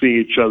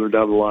see each other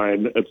down the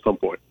line at some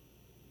point.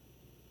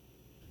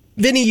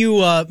 Vinny,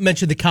 you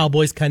mentioned the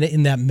Cowboys kind of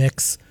in that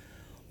mix.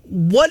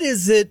 What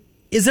is it?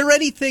 Is there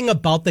anything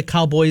about the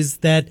Cowboys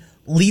that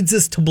leads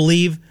us to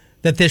believe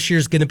that this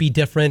year's going to be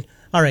different?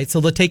 All right,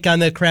 so they'll take on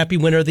the crappy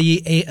winner of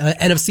the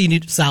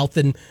NFC South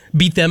and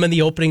beat them in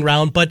the opening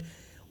round. But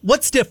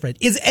what's different?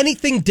 Is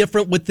anything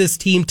different with this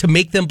team to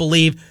make them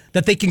believe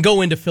that they can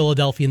go into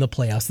Philadelphia in the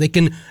playoffs? They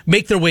can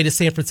make their way to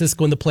San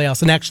Francisco in the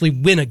playoffs and actually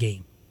win a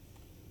game?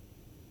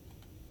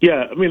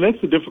 Yeah, I mean,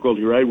 that's the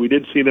difficulty, right? We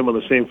did see them on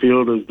the same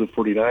field as the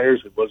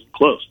 49ers. It wasn't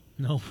close.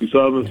 No. We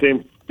saw them on the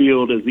same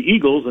field as the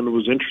Eagles, and it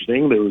was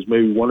interesting. There was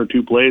maybe one or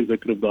two plays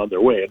that could have gone their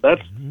way, and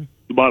that's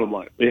the bottom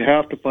line. They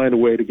have to find a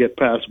way to get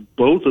past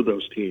both of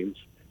those teams.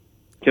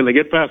 Can they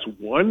get past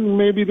one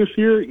maybe this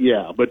year?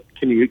 Yeah, but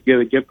can you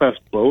get past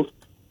both?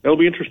 That'll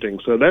be interesting.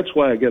 So that's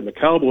why, again, the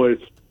Cowboys,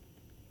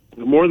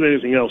 more than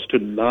anything else, to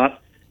not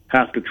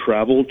have to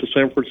travel to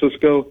San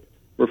Francisco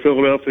or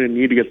Philadelphia and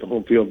need to get the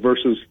home field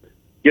versus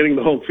getting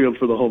the home field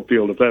for the home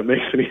field, if that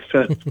makes any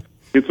sense.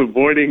 It's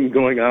avoiding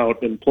going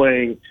out and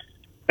playing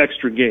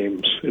extra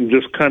games and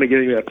just kind of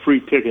getting that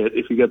free ticket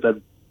if you get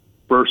that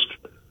first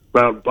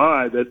round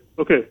bye that,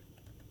 okay,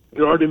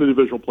 you're already in the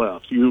divisional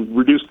playoffs. You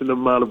reduced the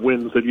amount of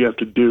wins that you have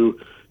to do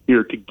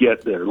here to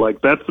get there. Like,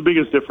 that's the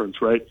biggest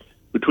difference, right,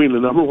 between the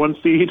number one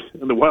seed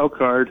and the wild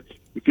card.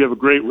 If you have a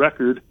great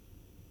record,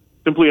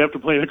 simply have to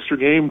play an extra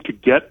game to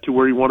get to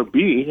where you want to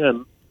be.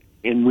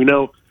 And we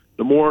know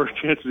the more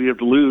chances you have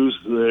to lose,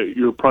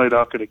 you're probably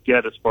not going to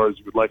get as far as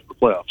you would like in the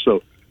playoffs.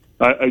 So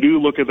I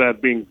do look at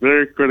that being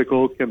very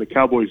critical. Can the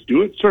Cowboys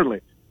do it?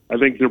 Certainly. I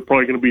think they're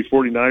probably going to be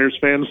 49ers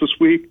fans this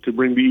week to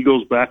bring the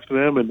Eagles back to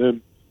them and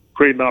then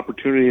create an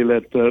opportunity in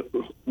that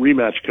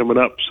rematch coming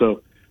up.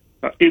 So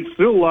it's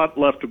still a lot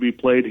left to be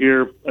played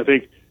here. I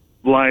think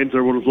the Lions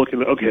are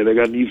looking at, okay, they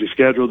got an easy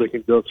schedule. They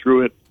can go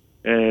through it,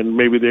 and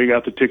maybe they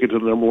got the ticket to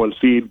the number one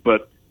seed.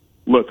 But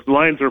look, the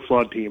Lions are a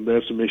flawed team. They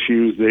have some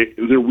issues.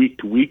 They're week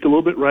to week a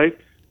little bit, right?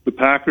 The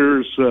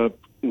Packers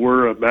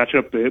were a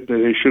matchup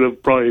they should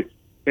have probably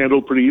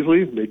handled pretty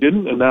easily. They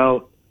didn't, and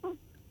now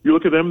you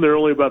look at them, they're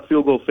only about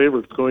field goal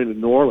favorites going to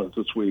New Orleans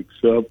this week.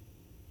 So,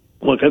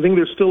 look, I think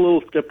there's still a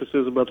little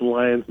skepticism about the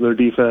Lions and their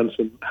defense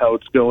and how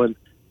it's going.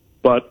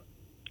 But,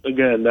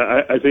 again,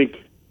 I think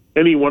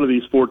any one of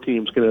these four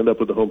teams can end up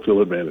with the home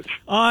field advantage.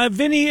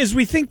 Vinny, as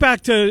we think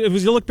back to,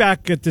 as you look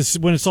back at this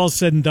when it's all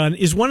said and done,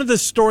 is one of the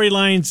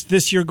storylines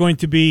this year going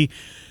to be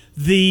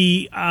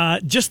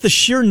just the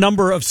sheer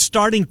number of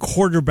starting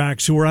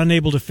quarterbacks who were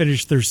unable to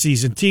finish their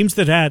season? Teams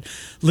that had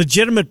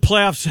legitimate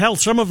playoffs, hell,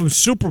 some of them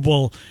Super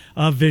Bowl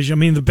vision. I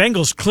mean, the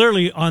Bengals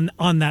clearly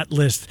on that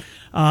list.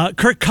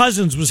 Kirk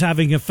Cousins was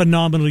having a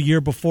phenomenal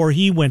year before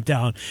he went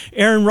down.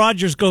 Aaron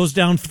Rodgers goes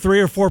down 3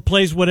 or 4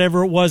 plays,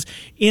 whatever it was,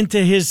 into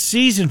his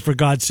season, for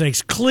God's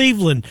sakes.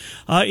 Cleveland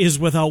is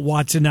without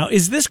Watson now.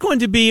 Is this going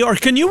to be, or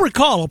can you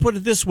recall, I'll put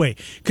it this way,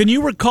 can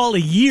you recall a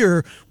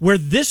year where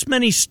this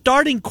many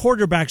starting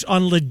quarterbacks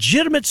on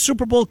legitimate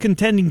Super Bowl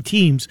contending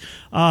teams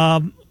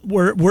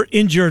were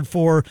injured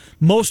for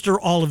most or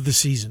all of the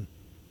season?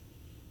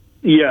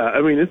 Yeah,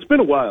 I mean, it's been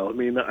a while. I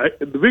mean,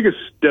 the biggest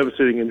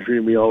devastating injury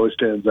to me always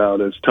stands out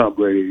as Tom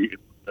Brady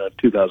in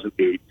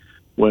 2008,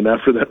 when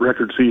after that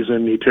record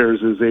season, he tears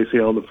his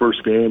ACL in the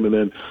first game, and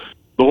then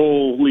the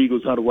whole league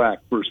was out of whack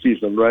first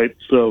season, right?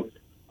 So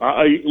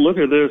I look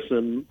at this,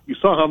 and you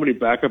saw how many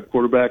backup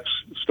quarterbacks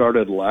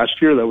started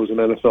last year. That was an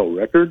NFL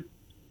record.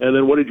 And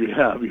then what did you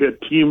have? You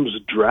had teams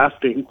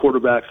drafting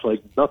quarterbacks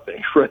like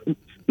nothing, right?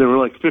 There were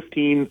like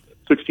 15,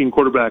 16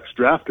 quarterbacks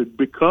drafted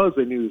because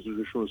they knew this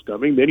position was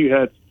coming. Then you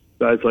had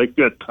guys like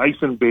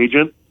Tyson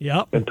Bagent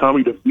and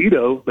Tommy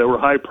DeVito that were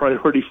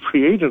high-priority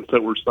free agents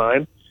that were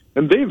signed,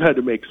 and they've had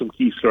to make some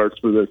key starts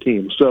for their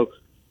team. So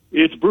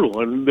it's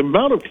brutal. And the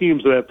amount of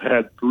teams that have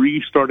had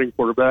 3 starting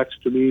quarterbacks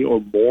to me or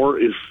more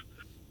is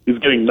is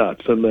getting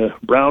nuts. And the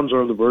Browns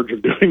are on the verge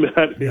of doing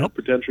that,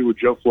 potentially with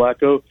Joe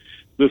Flacco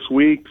this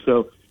week.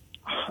 So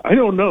I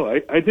don't know.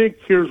 I think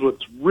here's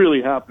what's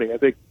really happening. I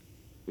think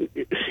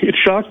it's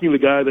shocking the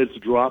guy that's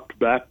dropped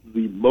back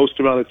the most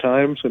amount of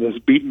times and has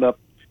beaten up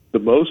the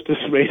most has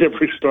made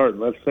every start,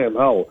 and that's Sam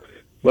Howell.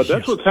 But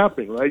that's what's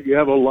happening, right? You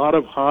have a lot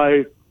of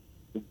high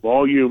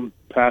volume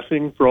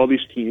passing for all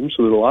these teams,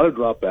 so there's a lot of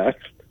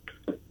dropbacks.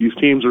 These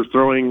teams are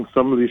throwing,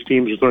 some of these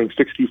teams are throwing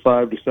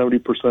 65 to 70%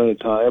 of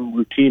the time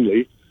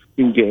routinely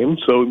in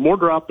games. So more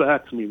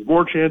dropbacks means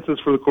more chances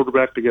for the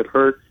quarterback to get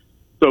hurt.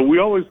 So we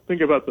always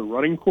think about the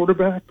running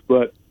quarterback,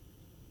 but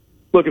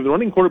look, if the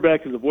running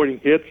quarterback is avoiding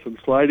hits and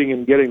sliding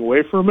and getting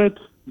away from it,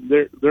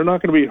 they're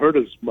not going to be hurt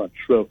as much.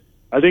 So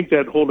I think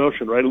that whole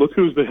notion, right? Look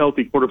who's the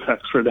healthy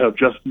quarterbacks right now.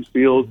 Justin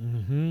Fields,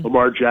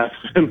 Lamar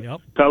Jackson,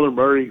 Kyler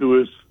Murray,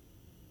 who is,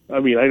 I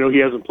mean, I know he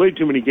hasn't played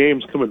too many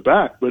games coming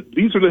back, but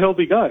these are the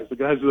healthy guys, the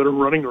guys that are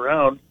running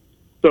around.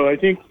 So I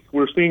think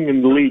we're seeing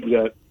in the league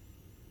that,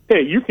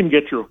 hey, you can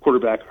get your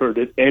quarterback hurt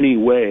in any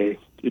way.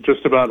 It's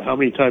just about how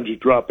many times you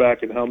drop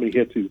back and how many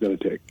hits he's going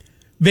to take.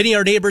 Vinny,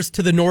 our neighbors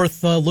to the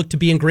north look to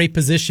be in great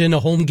position. A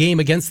home game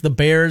against the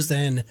Bears,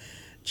 and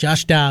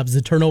Josh Dobbs,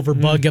 the turnover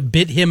bug,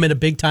 bit him in a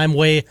big-time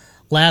way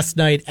last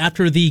night.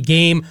 After the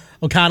game,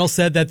 O'Connell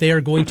said that they are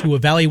going to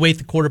evaluate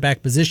the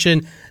quarterback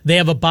position. They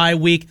have a bye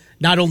week.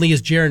 Not only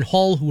is Jaron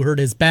Hall, who hurt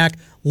his back,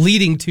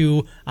 leading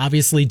to,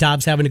 obviously,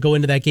 Dobbs having to go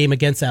into that game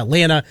against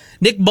Atlanta,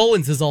 Nick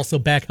Mullins is also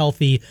back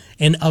healthy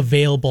and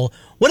available.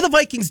 What do the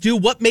Vikings do?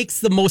 What makes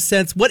the most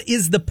sense? What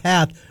is the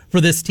path for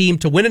this team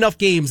to win enough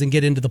games and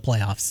get into the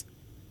playoffs?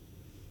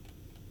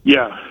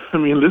 Yeah, I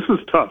mean, this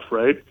is tough,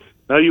 right?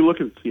 Now you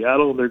look at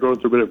Seattle, and they're going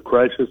through a bit of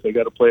crisis. They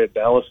got to play at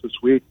Dallas this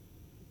week.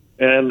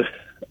 And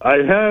I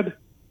had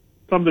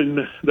something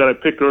that I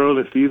picked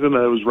earlier this season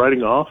that I was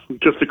writing off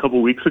just a couple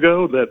weeks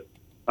ago, that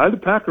I had the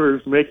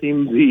Packers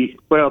making the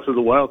playoffs as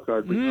a wild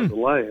card against the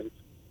Lions.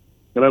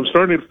 And I'm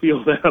starting to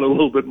feel that a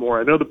little bit more.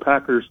 I know the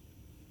Packers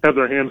have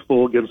their hands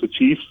full against the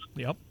Chiefs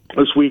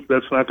this week.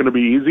 That's not going to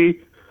be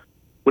easy.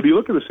 But you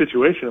look at the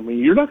situation, I mean,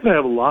 you're not going to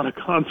have a lot of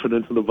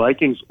confidence in the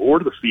Vikings or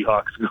the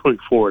Seahawks going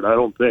forward, I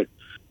don't think.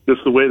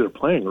 Just the way they're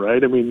playing,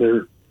 right? I mean,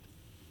 they're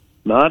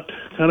not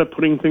kind of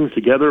putting things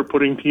together,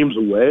 putting teams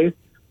away.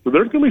 So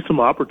there's going to be some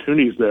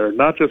opportunities there,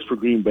 not just for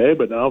Green Bay,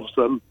 but now all of a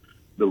sudden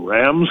the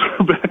Rams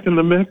are back in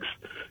the mix.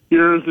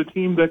 Here is a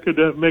team that could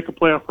make a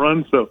playoff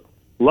run. So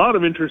a lot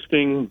of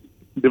interesting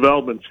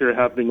developments here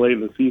happening late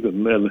in the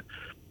season.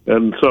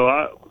 And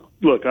so,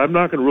 look, I'm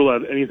not going to rule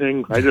out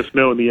anything. I just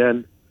know in the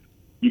end,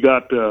 you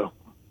got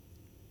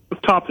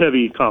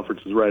top-heavy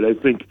conferences, right? I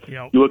think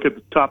you look at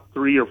the top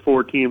 3 or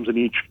 4 teams in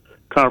each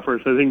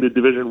conference. I think the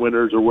division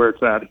winners are where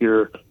it's at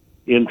here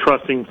in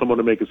trusting someone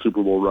to make a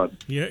Super Bowl run.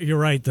 Yeah, you're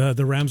right.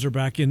 The Rams are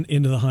back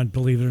into the hunt,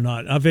 believe it or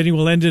not. Vinny,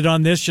 we'll end it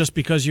on this just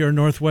because you're a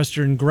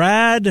Northwestern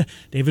grad.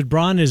 David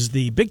Braun is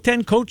the Big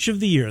Ten Coach of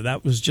the Year.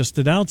 That was just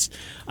announced,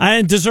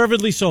 and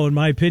deservedly so, in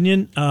my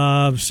opinion.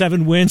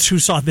 7 wins. Who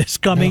saw this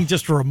coming?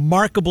 Just a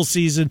remarkable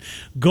season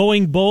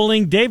going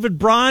bowling. David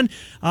Braun,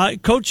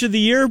 Coach of the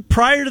Year.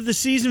 Prior to the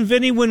season,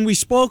 Vinny, when we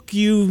spoke,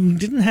 you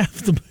didn't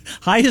have the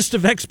highest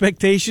of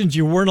expectations.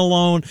 You weren't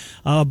alone.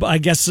 I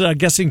guess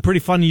guessing pretty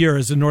fun year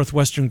as a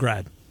Northwestern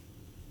grad.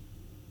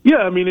 Yeah,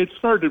 I mean, it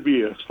started to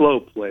be a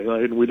slow play,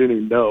 right? And we didn't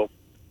even know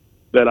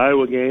that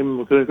Iowa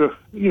game.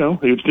 You know,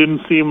 it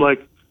didn't seem like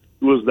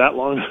it was that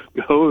long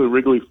ago, the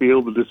Wrigley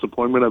Field, the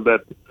disappointment of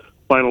that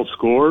final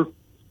score.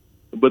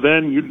 But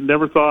then you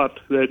never thought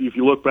that if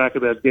you look back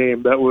at that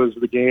game, that was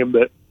the game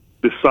that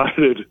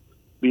decided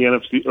the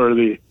NFC or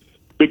the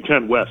Big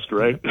Ten West,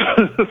 right?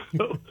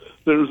 So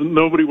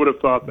nobody would have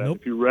thought that.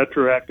 If you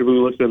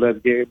retroactively looked at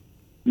that game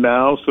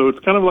now. So it's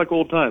kind of like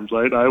old times,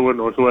 right? Iowa and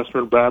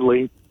Northwestern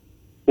battling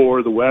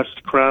for the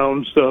West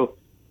crown. So,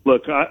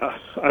 look,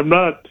 I'm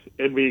not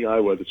envying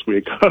Iowa this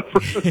week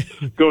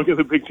going to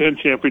the Big Ten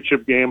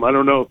championship game. I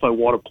don't know if I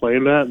want to play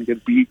in that and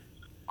get beat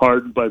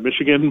hard by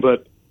Michigan,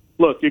 but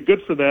look, it's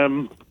good for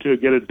them to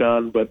get it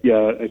done. But,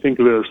 yeah, I think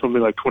there's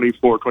something like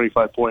 24,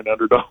 25-point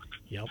underdogs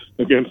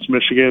against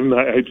Michigan.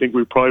 I think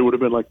we probably would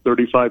have been like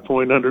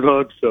 35-point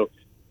underdogs. So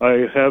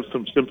I have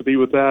some sympathy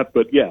with that.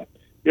 But, yeah,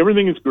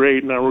 everything is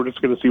great. Now we're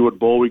just going to see what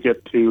bowl we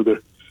get to.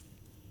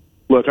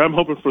 Look, I'm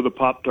hoping for the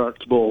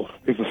Pop-Tarts Bowl.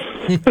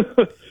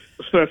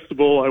 That's the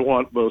bowl I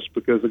want most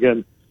because,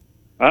 again,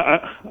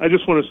 I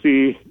just want to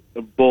see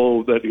a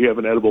bowl that you have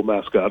an edible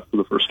mascot for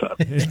the first time.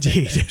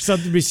 Indeed. There's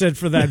something to be said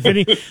for that.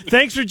 Vinny,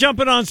 thanks for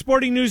jumping on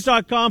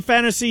sportingnews.com.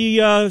 Fantasy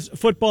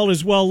football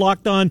as well.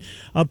 Locked On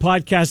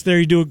podcast there.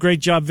 You do a great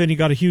job, Vinny.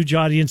 Got a huge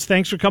audience.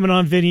 Thanks for coming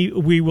on, Vinny.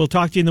 We will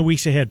talk to you in the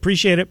weeks ahead.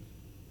 Appreciate it.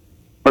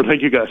 Well,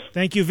 thank you, guys.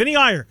 Thank you. Vinnie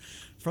Iyer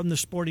from the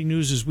Sporting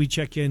News as we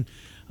check in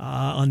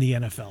on the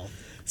NFL.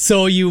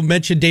 So you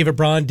mentioned David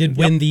Braun did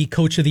win the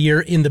Coach of the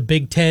Year in the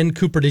Big Ten.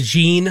 Cooper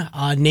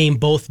DeJean named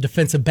both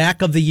Defensive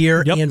Back of the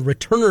Year and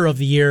Returner of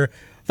the Year.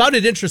 Found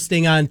it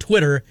interesting on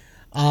Twitter,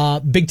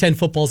 Big Ten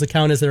Football's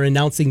account, as they're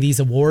announcing these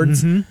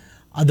awards.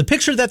 The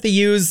picture that they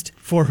used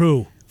for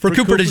who? For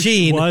Cooper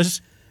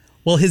DeJean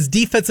Well, his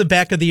defensive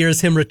back of the year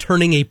is him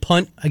returning a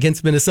punt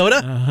against Minnesota.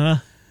 Uh-huh.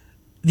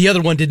 The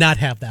other one did not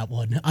have that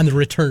one on the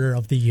returner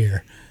of the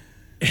year.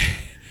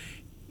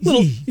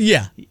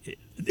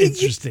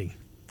 Interesting.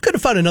 Could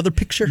have found another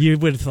picture. You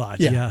would have thought.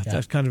 Yeah.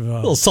 That's kind of a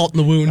little salt in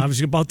the wound. I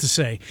was about to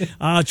say.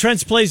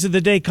 Trent's plays of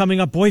the day coming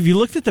up. Boy, have you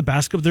looked at the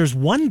basketball? There's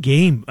one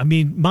game. I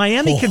mean,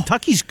 Miami,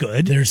 Kentucky's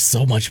good. There's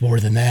so much more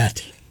than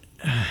that.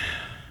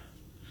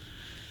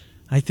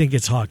 I think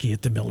it's hockey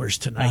at the Millers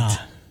tonight.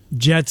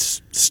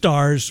 Jets,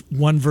 Stars,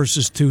 1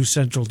 versus 2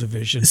 Central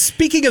Division.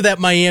 Speaking of that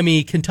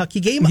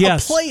Miami-Kentucky game, a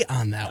play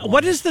on that one.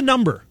 What is the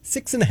number?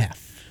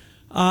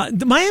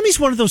 6.5. Miami's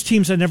one of those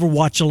teams I never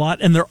watch a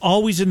lot, and they're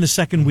always in the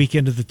second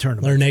weekend of the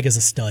tournament. Larinaga's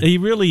a stud. He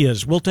really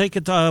is. We'll take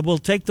it. We'll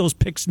take those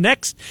picks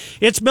next.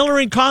 It's Miller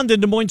and Condon,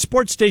 Des Moines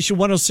Sports Station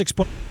 106.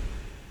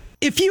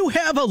 If you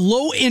have a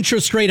low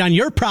interest rate on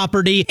your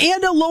property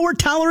and a lower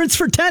tolerance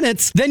for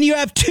tenants, then you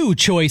have two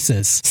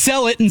choices.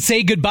 Sell it and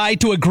say goodbye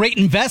to a great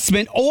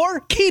investment,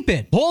 or keep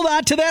it. Hold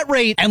on to that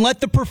rate and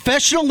let the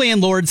professional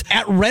landlords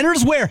at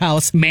Renters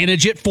Warehouse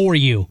manage it for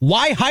you.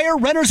 Why hire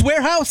Renters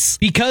Warehouse?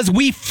 Because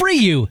we free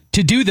you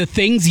to do the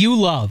things you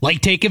love,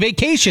 like take a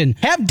vacation,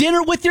 have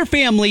dinner with your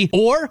family,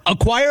 or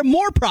acquire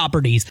more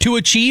properties to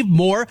achieve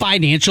more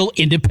financial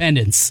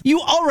independence. You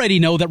already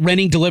know that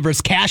renting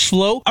delivers cash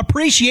flow,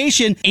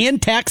 appreciation,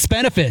 and tax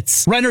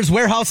benefits. Renters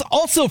Warehouse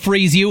also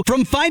frees you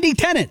from finding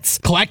tenants,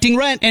 collecting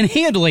rent, and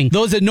handling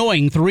those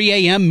annoying 3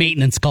 a.m.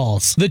 maintenance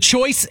calls. The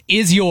choice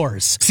is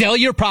yours. Sell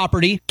your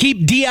property,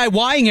 keep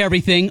DIYing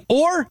everything,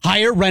 or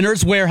hire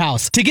Renters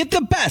Warehouse to get the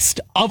best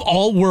of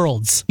all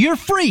worlds. You're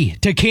free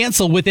to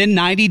cancel within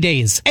 90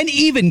 days and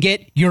even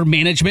get your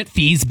management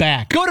fees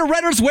back. Go to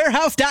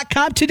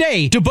renterswarehouse.com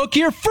today to book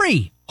your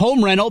free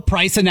home rental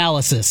price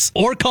analysis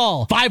or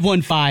call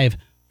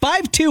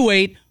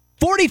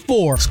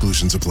 515-528-44.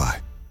 Exclusions apply.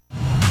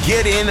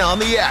 Get in on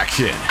the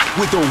action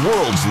with the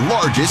world's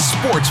largest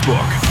sports book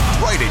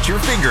right at your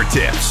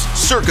fingertips.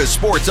 Circa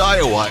Sports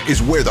Iowa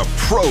is where the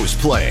pros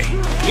play.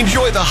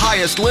 Enjoy the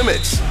highest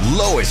limits,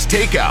 lowest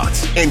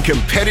takeouts, and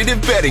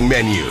competitive betting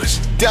menus.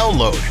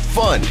 Download,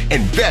 fund,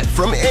 and bet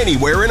from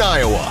anywhere in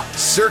Iowa.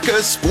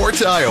 Circa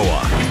Sports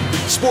Iowa.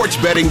 Sports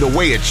betting the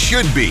way it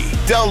should be.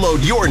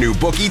 Download your new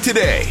bookie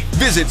today.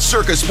 Visit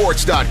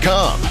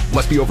circasports.com.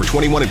 Must be over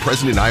 21 and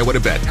present in Iowa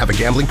to bet. Have a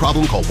gambling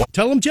problem? Call 1.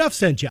 Tell them Jeff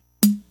sent you.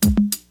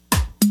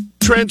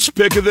 Trent's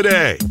Pick of the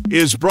Day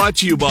is brought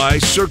to you by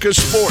Circa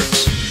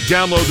Sports.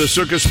 Download the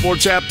Circa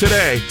Sports app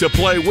today to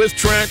play with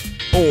Trent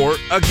or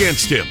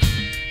against him.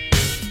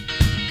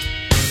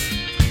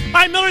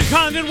 Hi, Miller and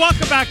Condon.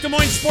 Welcome back to Des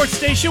Moines Sports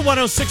Station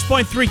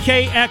 106.3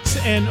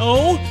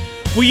 KXNO.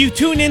 Will you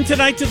tune in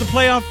tonight to the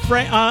playoff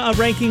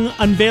ranking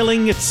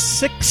unveiling at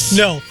 6?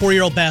 No,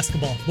 4-year-old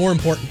basketball. More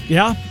important.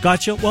 Yeah,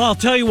 gotcha. Well, I'll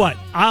tell you what.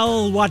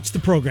 I'll watch the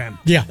program.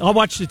 Yeah. I'll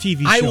watch the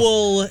TV show. I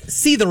will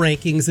see the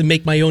rankings and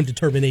make my own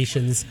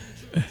determinations.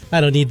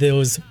 I don't need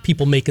those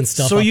people making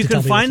stuff so up you to can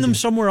tell me find what to them do.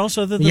 somewhere else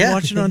other than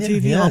watching on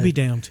TV? Yeah. I'll be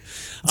damned.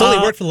 It's only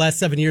worked for the last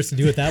 7 years to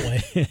do it that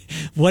way.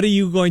 What are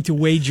you going to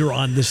wager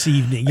on this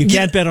evening? You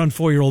can't bet on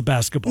 4-year-old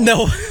basketball.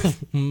 No.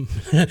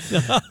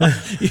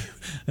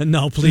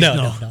 No, please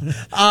no.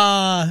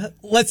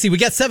 Let's see. We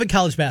got 7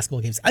 college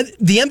basketball games.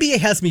 The NBA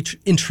has me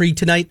intrigued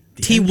tonight.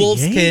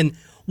 T-Wolves can...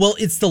 Well,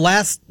 it's the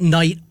last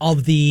night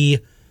of the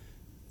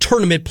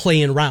tournament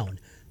play-in round.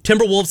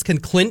 Timberwolves can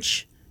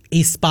clinch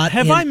a spot.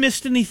 Have I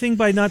missed anything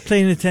by not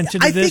paying attention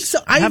to this? I think so.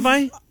 Have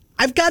I?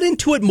 I've got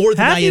into it more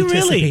than I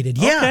anticipated.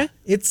 Really? Yeah. Okay.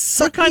 It's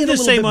we're kind of the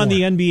same on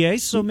the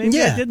NBA, so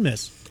maybe I did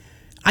miss.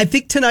 I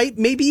think tonight,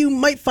 maybe you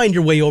might find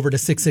your way over to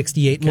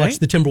 668 and watch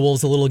the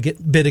Timberwolves a little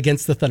bit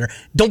against the Thunder.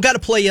 Don't got to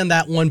play in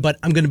that one, but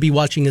I'm going to be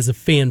watching as a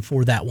fan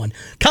for that one.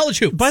 College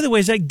hoops. By the way,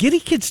 is that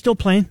Giddy kid still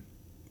playing?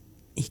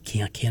 He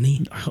can't, can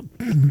he?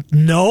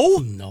 No.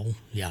 No,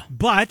 yeah.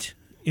 But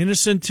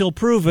innocent till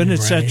proven,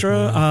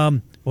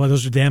 etc. Well,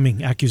 those are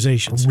damning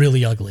accusations.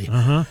 Really ugly.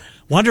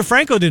 Wander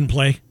Franco didn't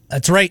play.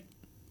 That's right.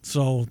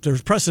 So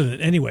there's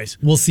precedent anyways.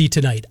 We'll see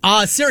tonight.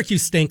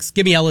 Syracuse stinks.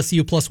 Give me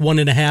LSU plus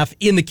 1.5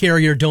 in the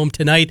Carrier Dome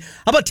tonight.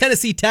 How about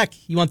Tennessee Tech?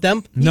 You want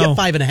them? You No.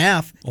 get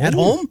 5.5 at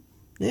home?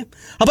 Yeah.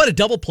 How about a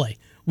double play?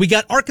 We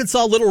got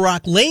Arkansas Little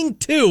Rock laying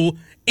 2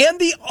 and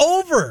the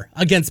over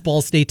against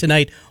Ball State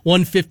tonight,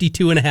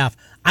 152.5.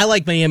 I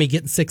like Miami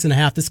getting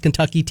 6.5. This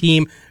Kentucky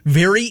team,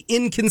 very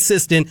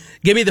inconsistent.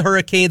 Give me the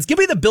Hurricanes. Give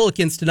me the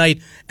Billikens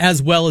tonight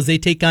as well as they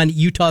take on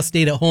Utah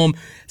State at home.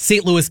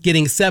 St. Louis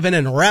getting 7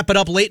 and wrap it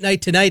up late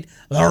night tonight.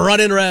 The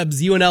Runnin'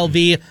 Rebs,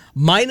 UNLV,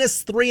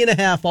 minus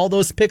 3.5. All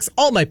those picks,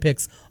 all my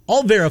picks,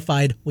 all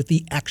verified with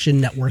the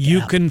Action Network You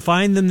app. can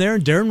find them there.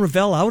 Darren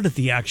Ravel out at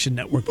the Action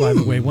Network, by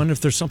the way. Wonder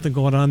if there's something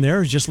going on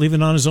there. He's just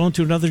leaving on his own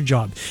to another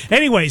job.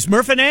 Anyways,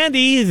 Murph and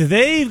Andy,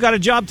 they've got a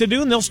job to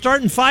do, and they'll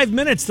start in 5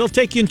 minutes. They'll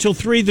take you until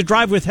 3. The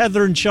Drive with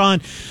Heather and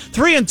Sean,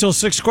 3 until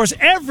 6. Of course,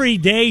 every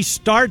day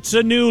starts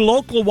anew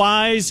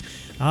local-wise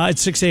at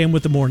 6 a.m.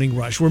 with the Morning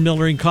Rush. We're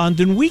Miller and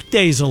Condon,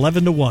 weekdays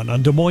 11 to 1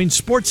 on Des Moines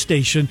Sports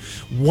Station,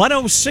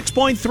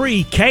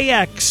 106.3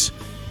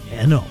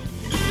 KXNO.